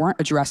deterrents weren't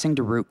addressing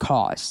the root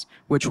cause,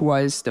 which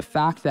was the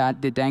fact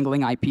that the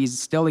dangling IPs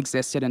still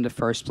existed in the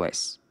first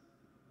place.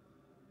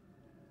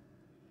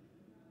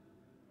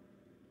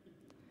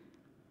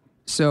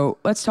 So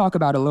let's talk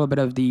about a little bit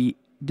of the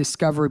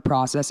discovery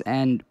process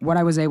and what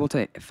I was able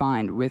to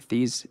find with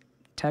these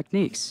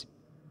techniques.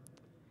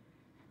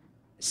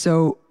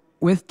 So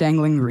with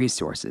dangling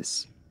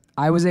resources,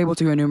 I was able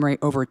to enumerate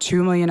over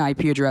 2 million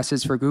IP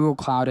addresses for Google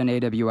Cloud and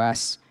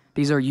AWS.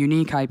 These are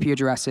unique IP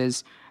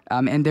addresses,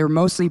 and they're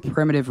mostly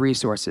primitive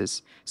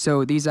resources.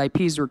 So these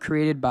IPs were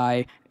created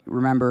by,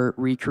 remember,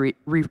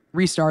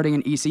 restarting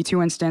an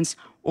EC2 instance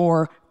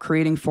or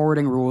creating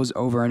forwarding rules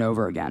over and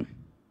over again.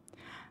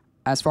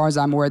 As far as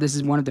I'm aware, this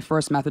is one of the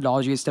first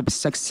methodologies to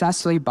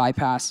successfully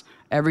bypass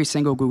every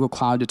single Google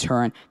Cloud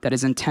deterrent that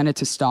is intended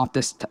to stop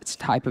this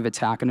type of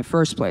attack in the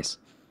first place.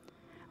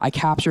 I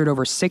captured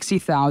over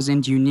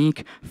 60,000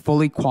 unique,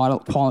 fully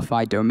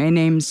qualified domain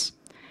names.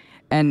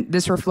 And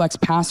this reflects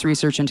past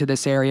research into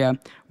this area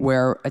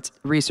where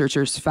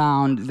researchers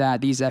found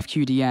that these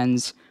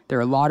FQDNs, there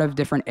are a lot of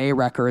different A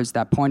records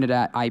that pointed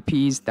at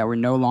IPs that were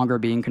no longer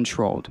being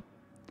controlled.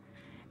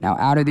 Now,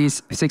 out of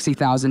these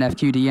 60,000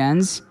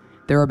 FQDNs,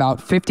 there are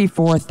about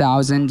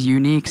 54,000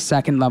 unique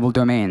second-level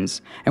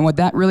domains. And what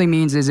that really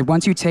means is that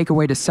once you take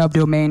away the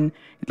subdomain,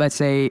 let's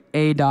say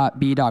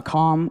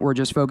a.b.com, we're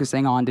just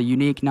focusing on the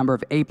unique number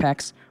of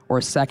apex or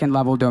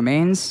second-level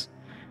domains.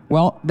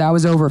 Well, that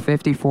was over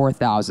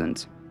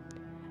 54,000.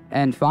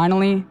 And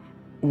finally,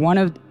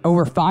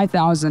 over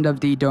 5,000 of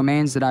the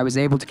domains that I was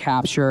able to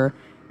capture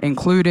were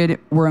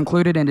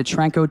included in the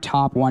Trenko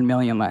Top 1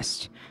 Million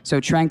list. So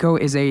Trenko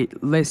is a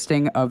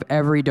listing of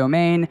every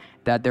domain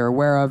that they're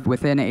aware of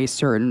within a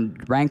certain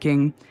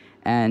ranking,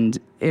 and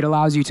it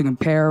allows you to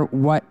compare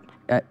what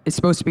it's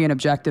supposed to be an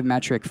objective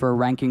metric for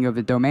ranking of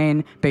a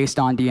domain based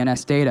on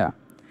DNS data.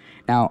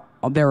 Now,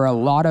 there are a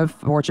lot of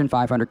Fortune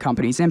 500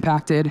 companies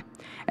impacted,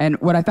 and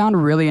what I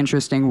found really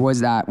interesting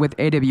was that with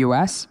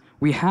AWS,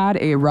 we had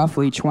a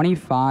roughly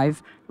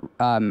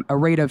a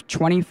rate of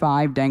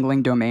 25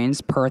 dangling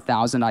domains per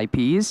 1,000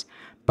 IPs,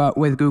 but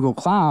with Google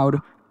Cloud,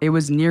 it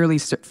was nearly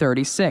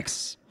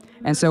 36.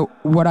 And so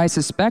what I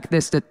suspect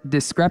this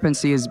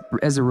discrepancy is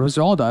as a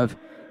result of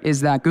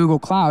is that Google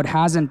Cloud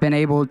hasn't been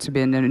able to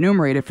be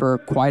enumerated for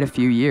quite a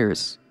few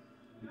years.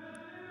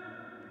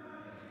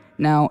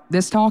 Now,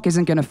 this talk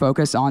isn't going to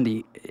focus on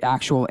the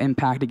actual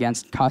impact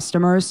against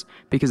customers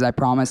because I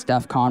promised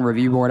DEF CON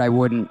review board I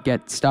wouldn't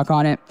get stuck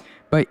on it.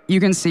 But you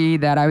can see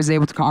that I was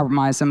able to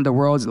compromise some of the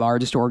world's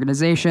largest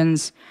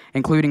organizations,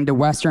 including the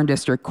Western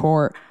District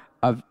Court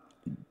of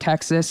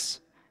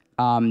Texas,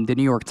 the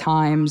New York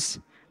Times,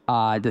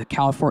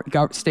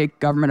 the state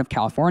government of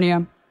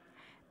California,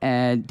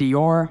 and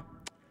Dior.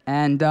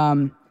 And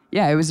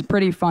yeah, it was a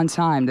pretty fun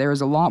time. There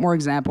was a lot more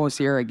examples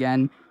here.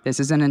 Again, this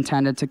isn't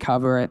intended to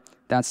cover it.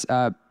 That's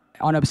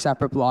on a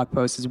separate blog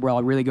post as well.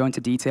 I'll really go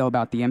into detail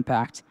about the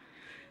impact.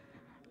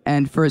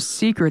 And for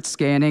secret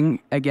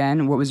scanning,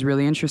 again, what was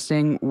really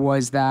interesting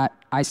was that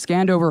I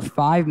scanned over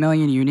 5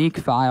 million unique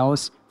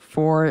files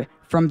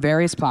from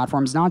various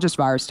platforms, not just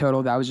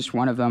VirusTotal, that was just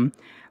one of them.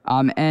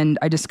 And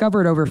I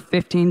discovered over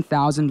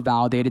 15,000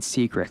 validated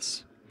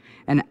secrets.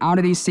 And out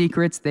of these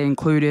secrets, they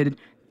included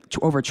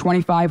over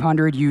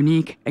 2,500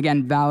 unique,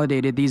 again,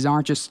 validated. These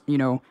aren't just,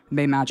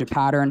 they match a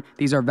pattern.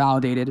 These are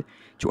validated.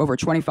 To over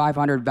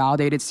 2,500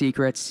 validated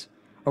secrets,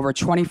 over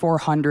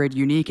 2,400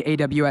 unique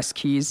AWS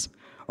keys,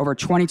 over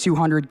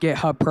 2,200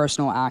 GitHub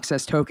personal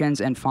access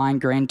tokens and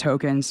fine-grained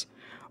tokens,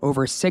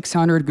 over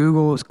 600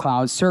 Google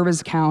Cloud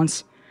Service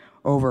accounts,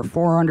 over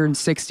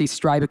 460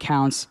 Stripe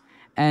accounts,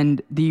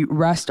 and the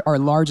rest are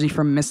largely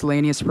from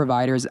miscellaneous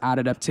providers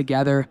added up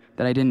together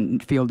that I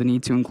didn't feel the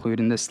need to include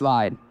in this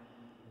slide.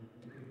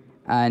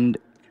 And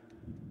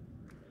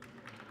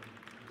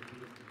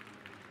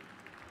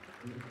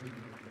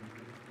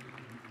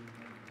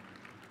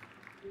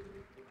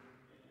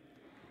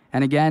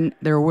again,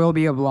 there will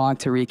be a blog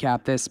to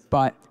recap this,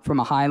 but from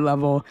a high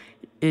level,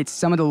 it's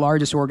some of the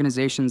largest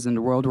organizations in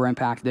the world were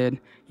impacted.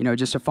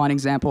 Just a fun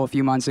example a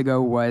few months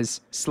ago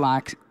was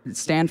Slack,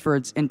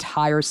 Stanford's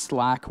entire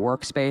Slack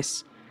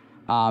workspace,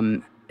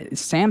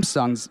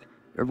 Samsung's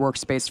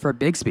workspace for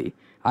Bixby.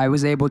 I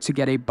was able to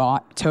get a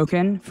bot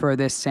token for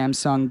this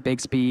Samsung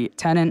Bixby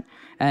tenant,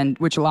 and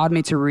which allowed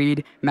me to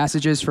read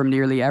messages from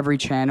nearly every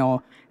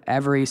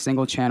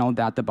single channel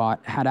that the bot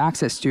had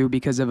access to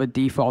because of a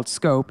default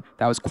scope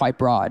that was quite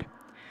broad.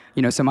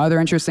 Some other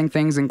interesting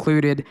things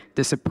included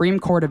the Supreme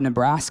Court of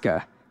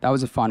Nebraska. That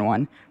was a fun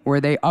one,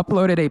 where they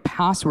uploaded a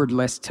password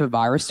list to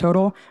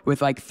VirusTotal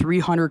with like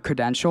 300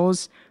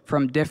 credentials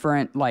from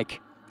different,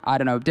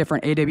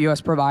 different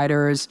AWS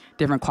providers,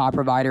 different cloud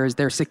providers,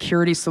 their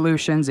security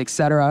solutions,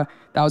 etc.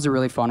 That was a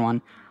really fun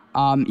one.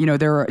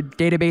 There are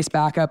database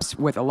backups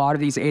with a lot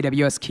of these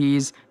AWS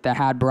keys that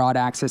had broad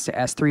access to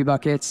S3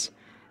 buckets.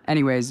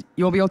 Anyways,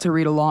 you'll be able to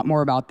read a lot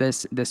more about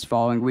this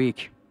following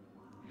week.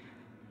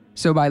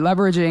 So by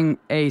leveraging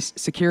a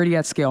security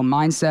at scale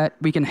mindset,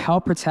 we can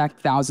help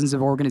protect thousands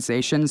of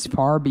organizations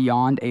far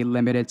beyond a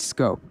limited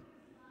scope.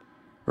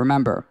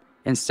 Remember,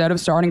 instead of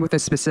starting with a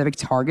specific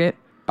target,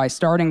 by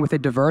starting with a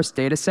diverse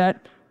data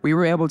set, we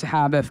were able to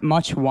have a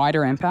much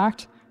wider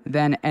impact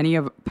than any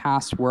of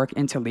past work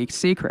into leaked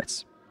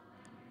secrets.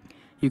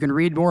 You can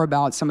read more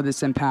about some of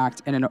this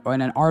impact in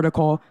an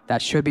article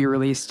that should be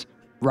released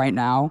right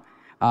now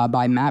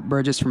by Matt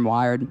Burgess from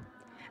Wired.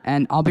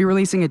 And I'll be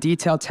releasing a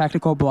detailed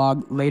technical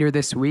blog later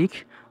this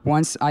week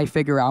once I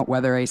figure out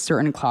whether a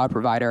certain cloud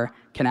provider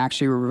can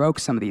actually revoke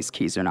some of these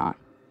keys or not.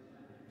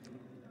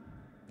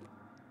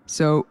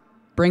 So,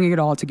 bringing it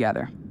all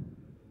together.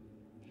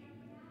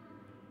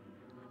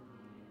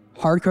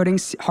 Hard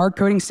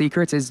coding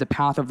secrets is the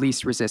path of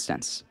least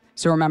resistance.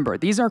 So remember,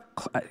 these are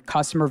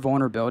customer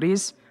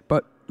vulnerabilities,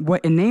 but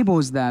what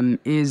enables them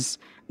is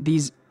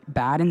these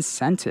bad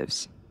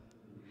incentives.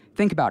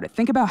 Think about it.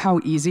 Think about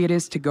how easy it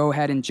is to go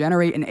ahead and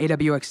generate an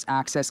AWS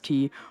access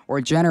key or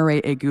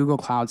generate a Google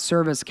Cloud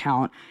Service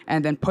account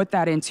and then put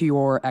that into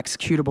your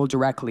executable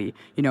directly.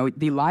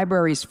 The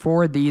libraries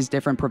for these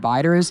different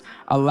providers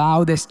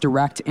allow this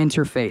direct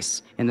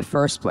interface in the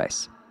first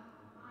place.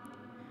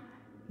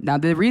 Now,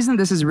 the reason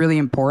this is really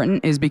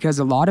important is because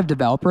a lot of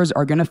developers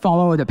are going to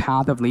follow the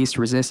path of least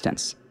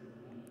resistance,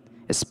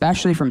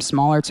 especially from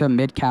smaller to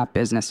mid-cap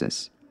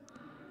businesses.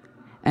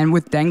 And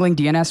with dangling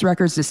DNS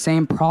records, the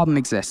same problem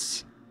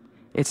exists.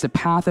 It's the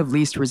path of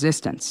least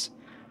resistance.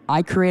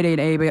 I created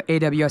an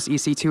AWS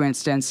EC2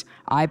 instance.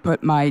 I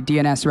put my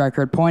DNS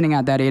record pointing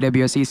at that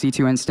AWS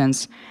EC2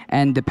 instance,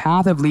 and the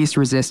path of least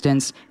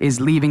resistance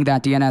is leaving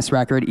that DNS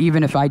record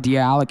even if I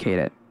deallocate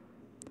it.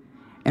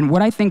 And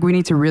what I think we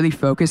need to really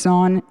focus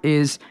on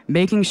is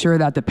making sure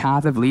that the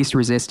path of least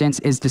resistance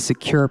is the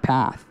secure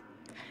path.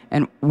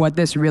 And what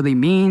this really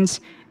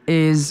means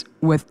is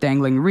with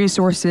dangling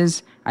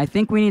resources, I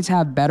think we need to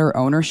have better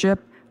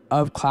ownership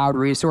of cloud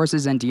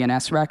resources and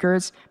DNS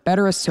records,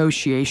 better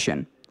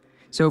association.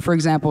 So for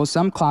example,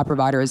 some cloud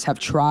providers have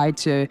tried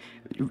to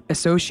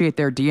associate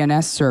their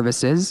DNS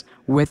services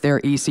with their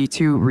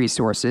EC2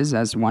 resources,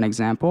 as one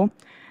example.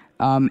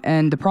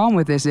 And the problem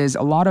with this is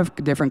a lot of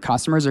different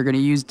customers are going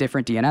to use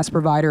different DNS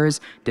providers,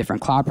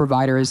 different cloud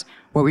providers.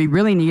 What we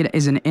really need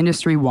is an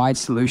industry-wide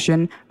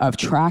solution of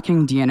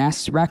tracking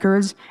DNS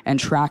records and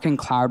tracking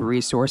cloud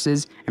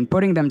resources and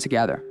putting them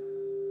together.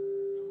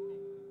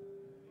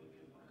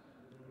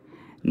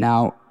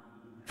 Now,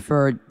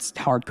 for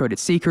hard-coded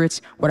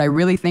secrets, what I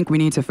really think we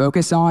need to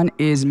focus on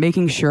is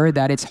making sure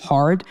that it's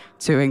hard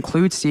to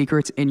include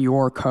secrets in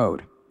your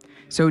code.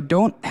 So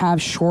don't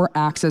have short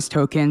access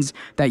tokens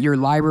that your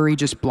library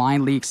just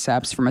blindly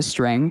accepts from a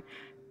string,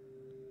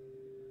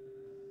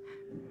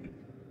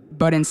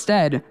 but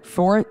instead,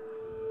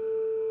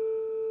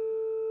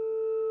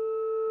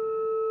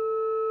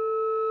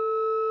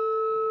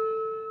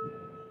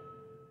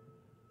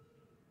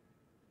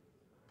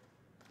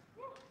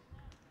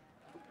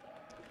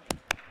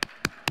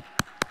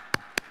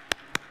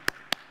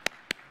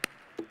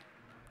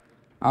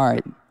 all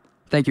right,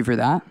 thank you for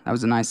that. That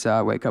was a nice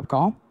wake-up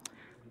call.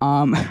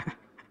 All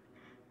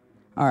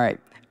right.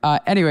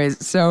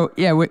 Anyways, so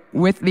yeah,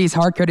 with these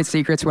hard-coded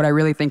secrets, what I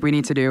really think we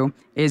need to do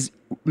is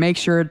make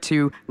sure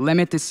to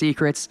limit the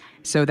secrets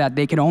so that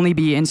they can only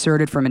be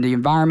inserted from the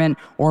environment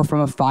or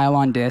from a file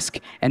on disk,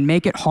 and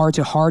make it hard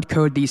to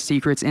hard-code these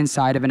secrets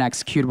inside of an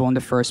executable in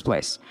the first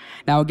place.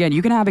 Now, again,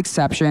 you can have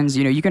exceptions.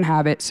 You can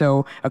have it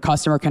so a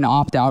customer can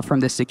opt out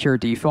from the secure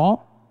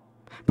default,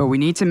 but we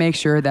need to make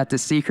sure that the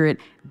secret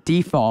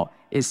default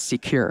is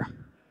secure.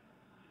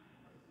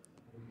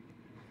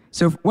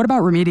 So what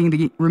about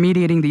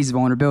remediating these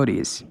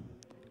vulnerabilities?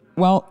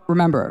 Well,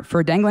 remember,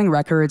 for dangling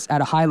records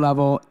at a high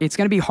level, it's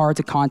going to be hard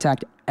to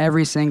contact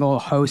every single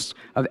host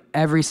of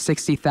every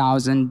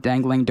 60,000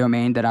 dangling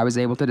domain that I was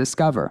able to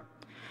discover.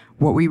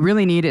 What we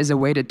really need is a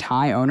way to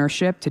tie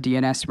ownership to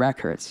DNS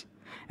records.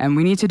 And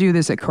we need to do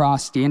this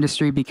across the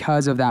industry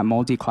because of that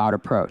multi-cloud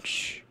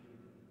approach.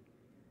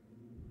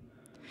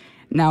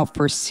 Now,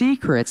 for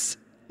secrets,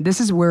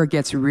 this is where it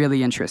gets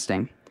really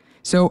interesting.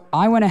 So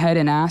I went ahead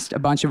and asked a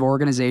bunch of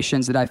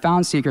organizations that I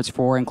found secrets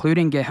for,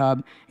 including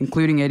GitHub,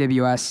 including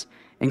AWS,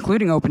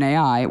 including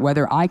OpenAI,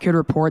 whether I could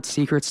report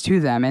secrets to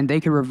them and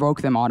they could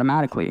revoke them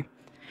automatically.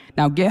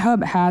 Now,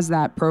 GitHub has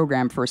that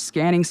program for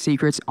scanning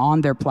secrets on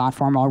their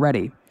platform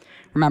already.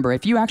 Remember,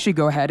 if you actually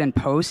go ahead and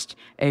post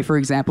a, for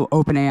example,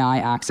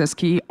 OpenAI access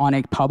key on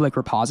a public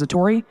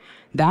repository,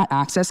 that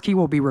access key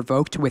will be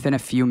revoked within a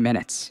few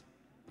minutes.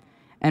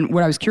 And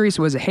what I was curious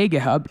was, hey,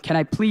 GitHub, can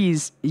I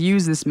please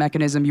use this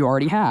mechanism you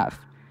already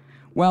have?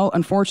 Well,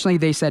 unfortunately,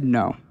 they said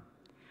no.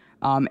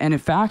 And in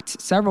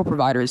fact, several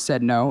providers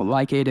said no,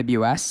 like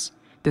AWS,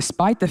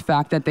 despite the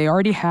fact that they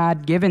already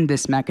had given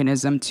this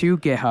mechanism to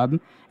GitHub,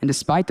 and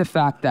despite the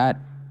fact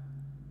that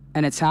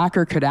an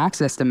attacker could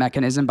access the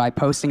mechanism by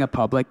posting a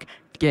public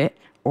Git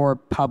or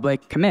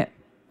public commit.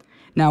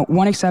 Now,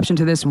 one exception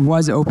to this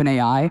was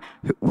OpenAI,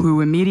 who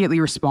immediately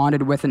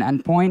responded with an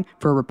endpoint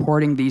for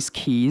reporting these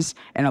keys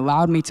and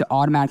allowed me to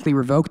automatically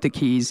revoke the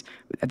keys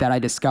that I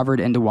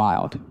discovered in the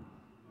wild.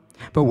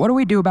 But what do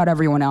we do about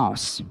everyone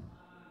else?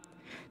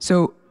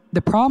 So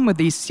the problem with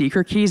these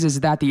secret keys is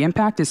that the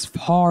impact is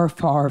far,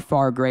 far,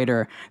 far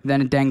greater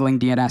than dangling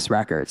DNS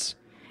records.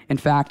 In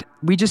fact,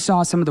 we just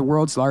saw some of the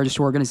world's largest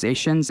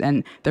organizations,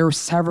 and there were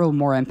several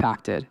more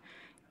impacted.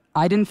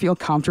 I didn't feel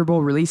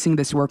comfortable releasing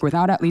this work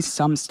without at least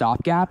some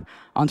stopgap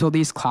until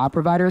these cloud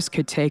providers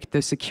could take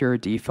the secure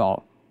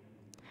default.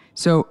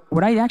 So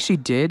what I actually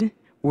did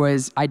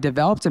was I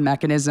developed a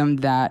mechanism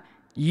that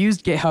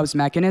used GitHub's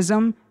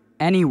mechanism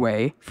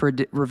anyway for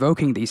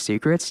revoking these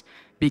secrets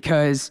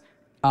because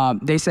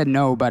they said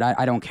no, but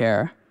I don't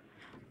care.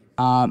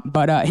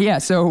 Yeah,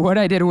 so what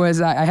I did was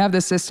I have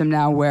this system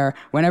now where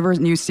whenever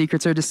new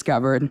secrets are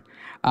discovered,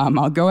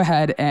 I'll go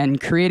ahead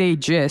and create a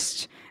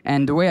gist.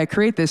 And the way I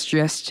create this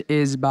gist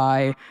is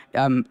by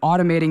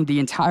automating the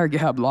entire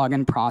GitHub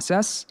login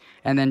process,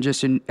 and then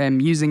just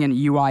using an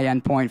UI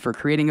endpoint for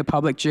creating a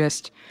public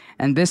gist.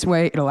 And this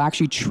way, it'll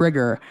actually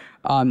trigger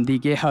the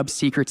GitHub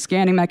secret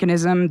scanning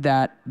mechanism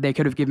that they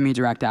could have given me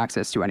direct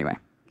access to anyway.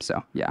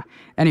 So yeah,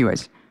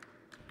 anyways.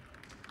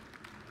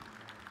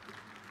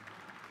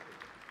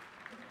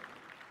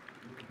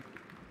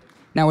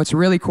 Now, what's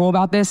really cool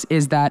about this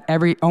is that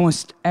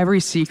almost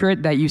every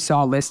secret that you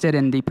saw listed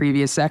in the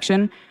previous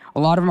section, a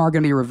lot of them are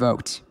going to be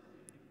revoked.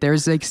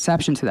 There's an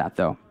exception to that,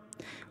 though.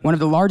 One of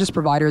the largest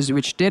providers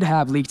which did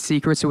have leaked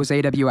secrets was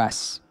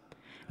AWS.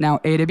 Now,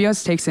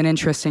 AWS takes an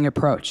interesting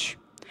approach.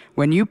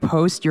 When you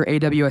post your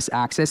AWS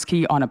access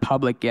key on a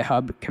public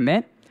GitHub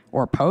commit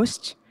or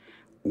post,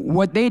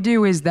 what they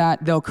do is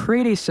that they'll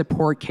create a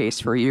support case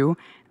for you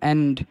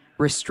and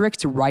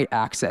restrict write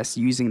access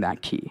using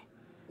that key.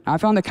 I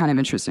found that kind of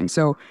interesting.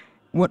 So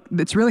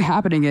what's really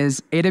happening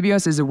is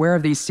AWS is aware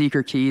of these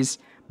secret keys,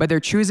 but they're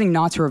choosing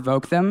not to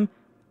revoke them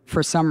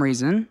for some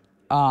reason.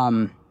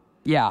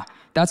 Yeah,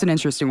 that's an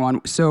interesting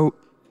one. So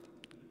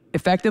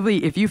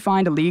effectively, if you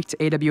find a leaked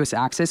AWS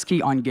access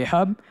key on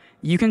GitHub,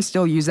 you can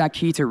still use that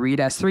key to read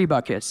S3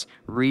 buckets,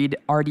 read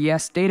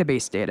RDS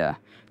database data,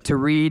 to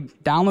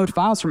download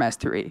files from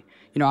S3.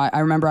 I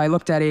remember I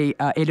looked at a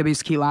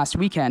AWS key last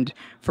weekend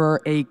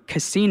for a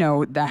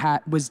casino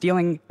that was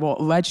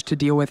alleged to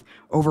deal with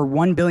over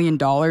 $1 billion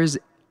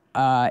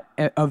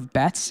of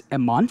bets a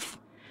month.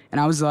 And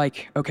I was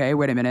like, okay,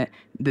 wait a minute.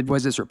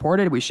 Was this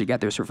reported? We should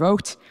get this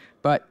revoked.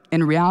 But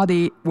in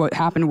reality, what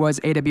happened was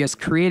AWS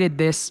created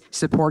this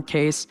support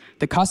case.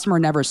 The customer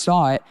never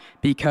saw it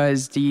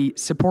because the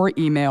support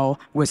email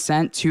was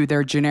sent to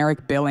their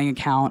generic billing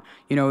account.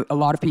 A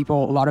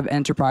lot of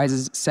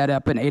enterprises set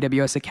up an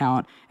AWS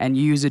account and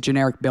use a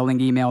generic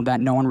billing email that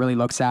no one really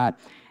looks at.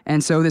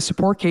 And so the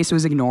support case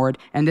was ignored,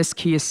 and this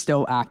key is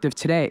still active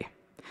today.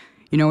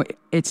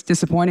 It's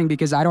disappointing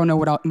because I don't know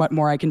what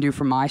more I can do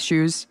from my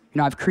shoes.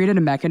 I've created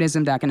a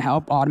mechanism that can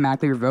help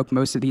automatically revoke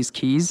most of these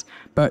keys,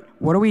 but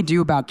what do we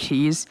do about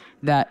keys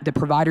that the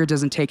provider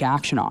doesn't take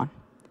action on?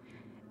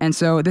 And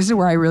so this is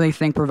where I really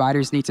think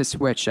providers need to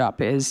switch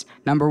up is,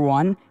 number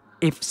one,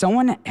 if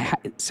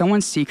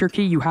someone's secret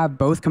key, you have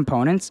both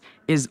components,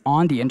 is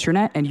on the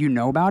internet and you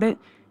know about it,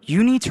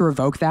 you need to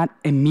revoke that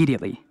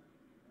immediately.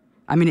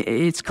 I mean,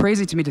 it's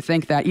crazy to me to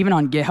think that even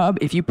on GitHub,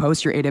 if you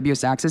post your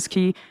AWS access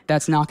key,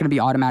 that's not going to be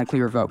automatically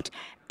revoked.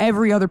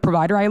 Every other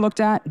provider I looked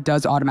at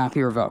does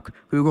automatically revoke.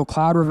 Google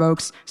Cloud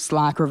revokes,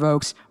 Slack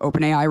revokes,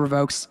 OpenAI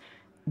revokes.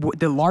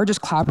 The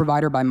largest cloud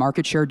provider by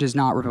market share does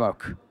not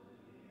revoke.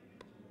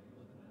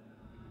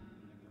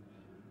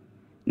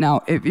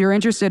 Now, if you're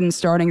interested in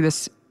starting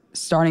this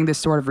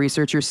sort of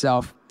research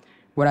yourself,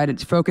 what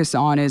I'd focus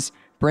on is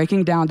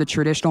breaking down the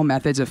traditional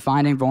methods of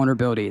finding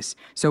vulnerabilities.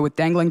 So with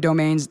dangling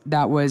domains,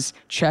 that was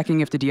checking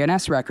if the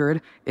DNS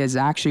record is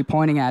actually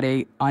pointing at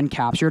a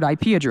uncaptured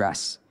IP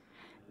address.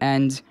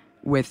 And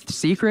with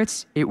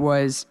secrets, it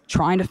was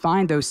trying to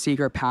find those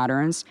secret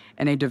patterns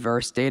in a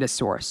diverse data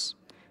source.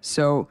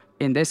 So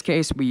in this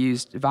case, we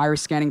used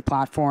virus scanning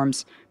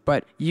platforms,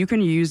 but you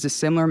can use a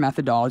similar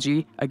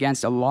methodology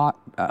against a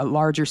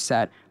larger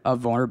set of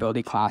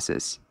vulnerability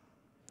classes.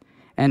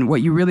 And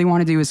what you really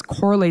want to do is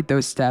correlate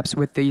those steps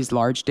with these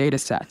large data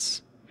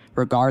sets,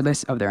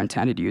 regardless of their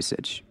intended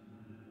usage.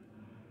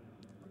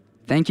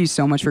 Thank you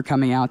so much for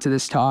coming out to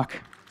this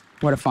talk.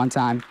 What a fun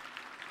time.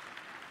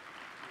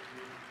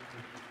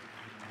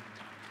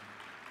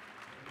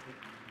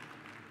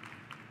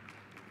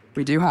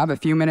 We do have a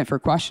few minutes for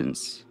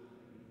questions.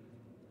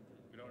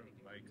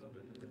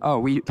 Oh,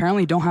 we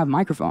apparently don't have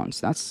microphones.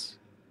 That's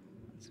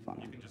fun.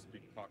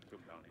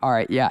 All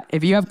right, yeah.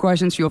 If you have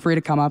questions, feel free to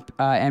come up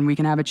and we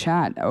can have a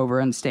chat over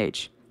on the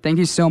stage. Thank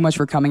you so much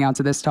for coming out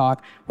to this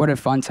talk. What a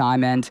fun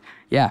time. And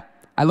yeah,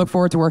 I look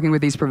forward to working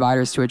with these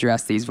providers to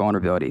address these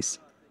vulnerabilities.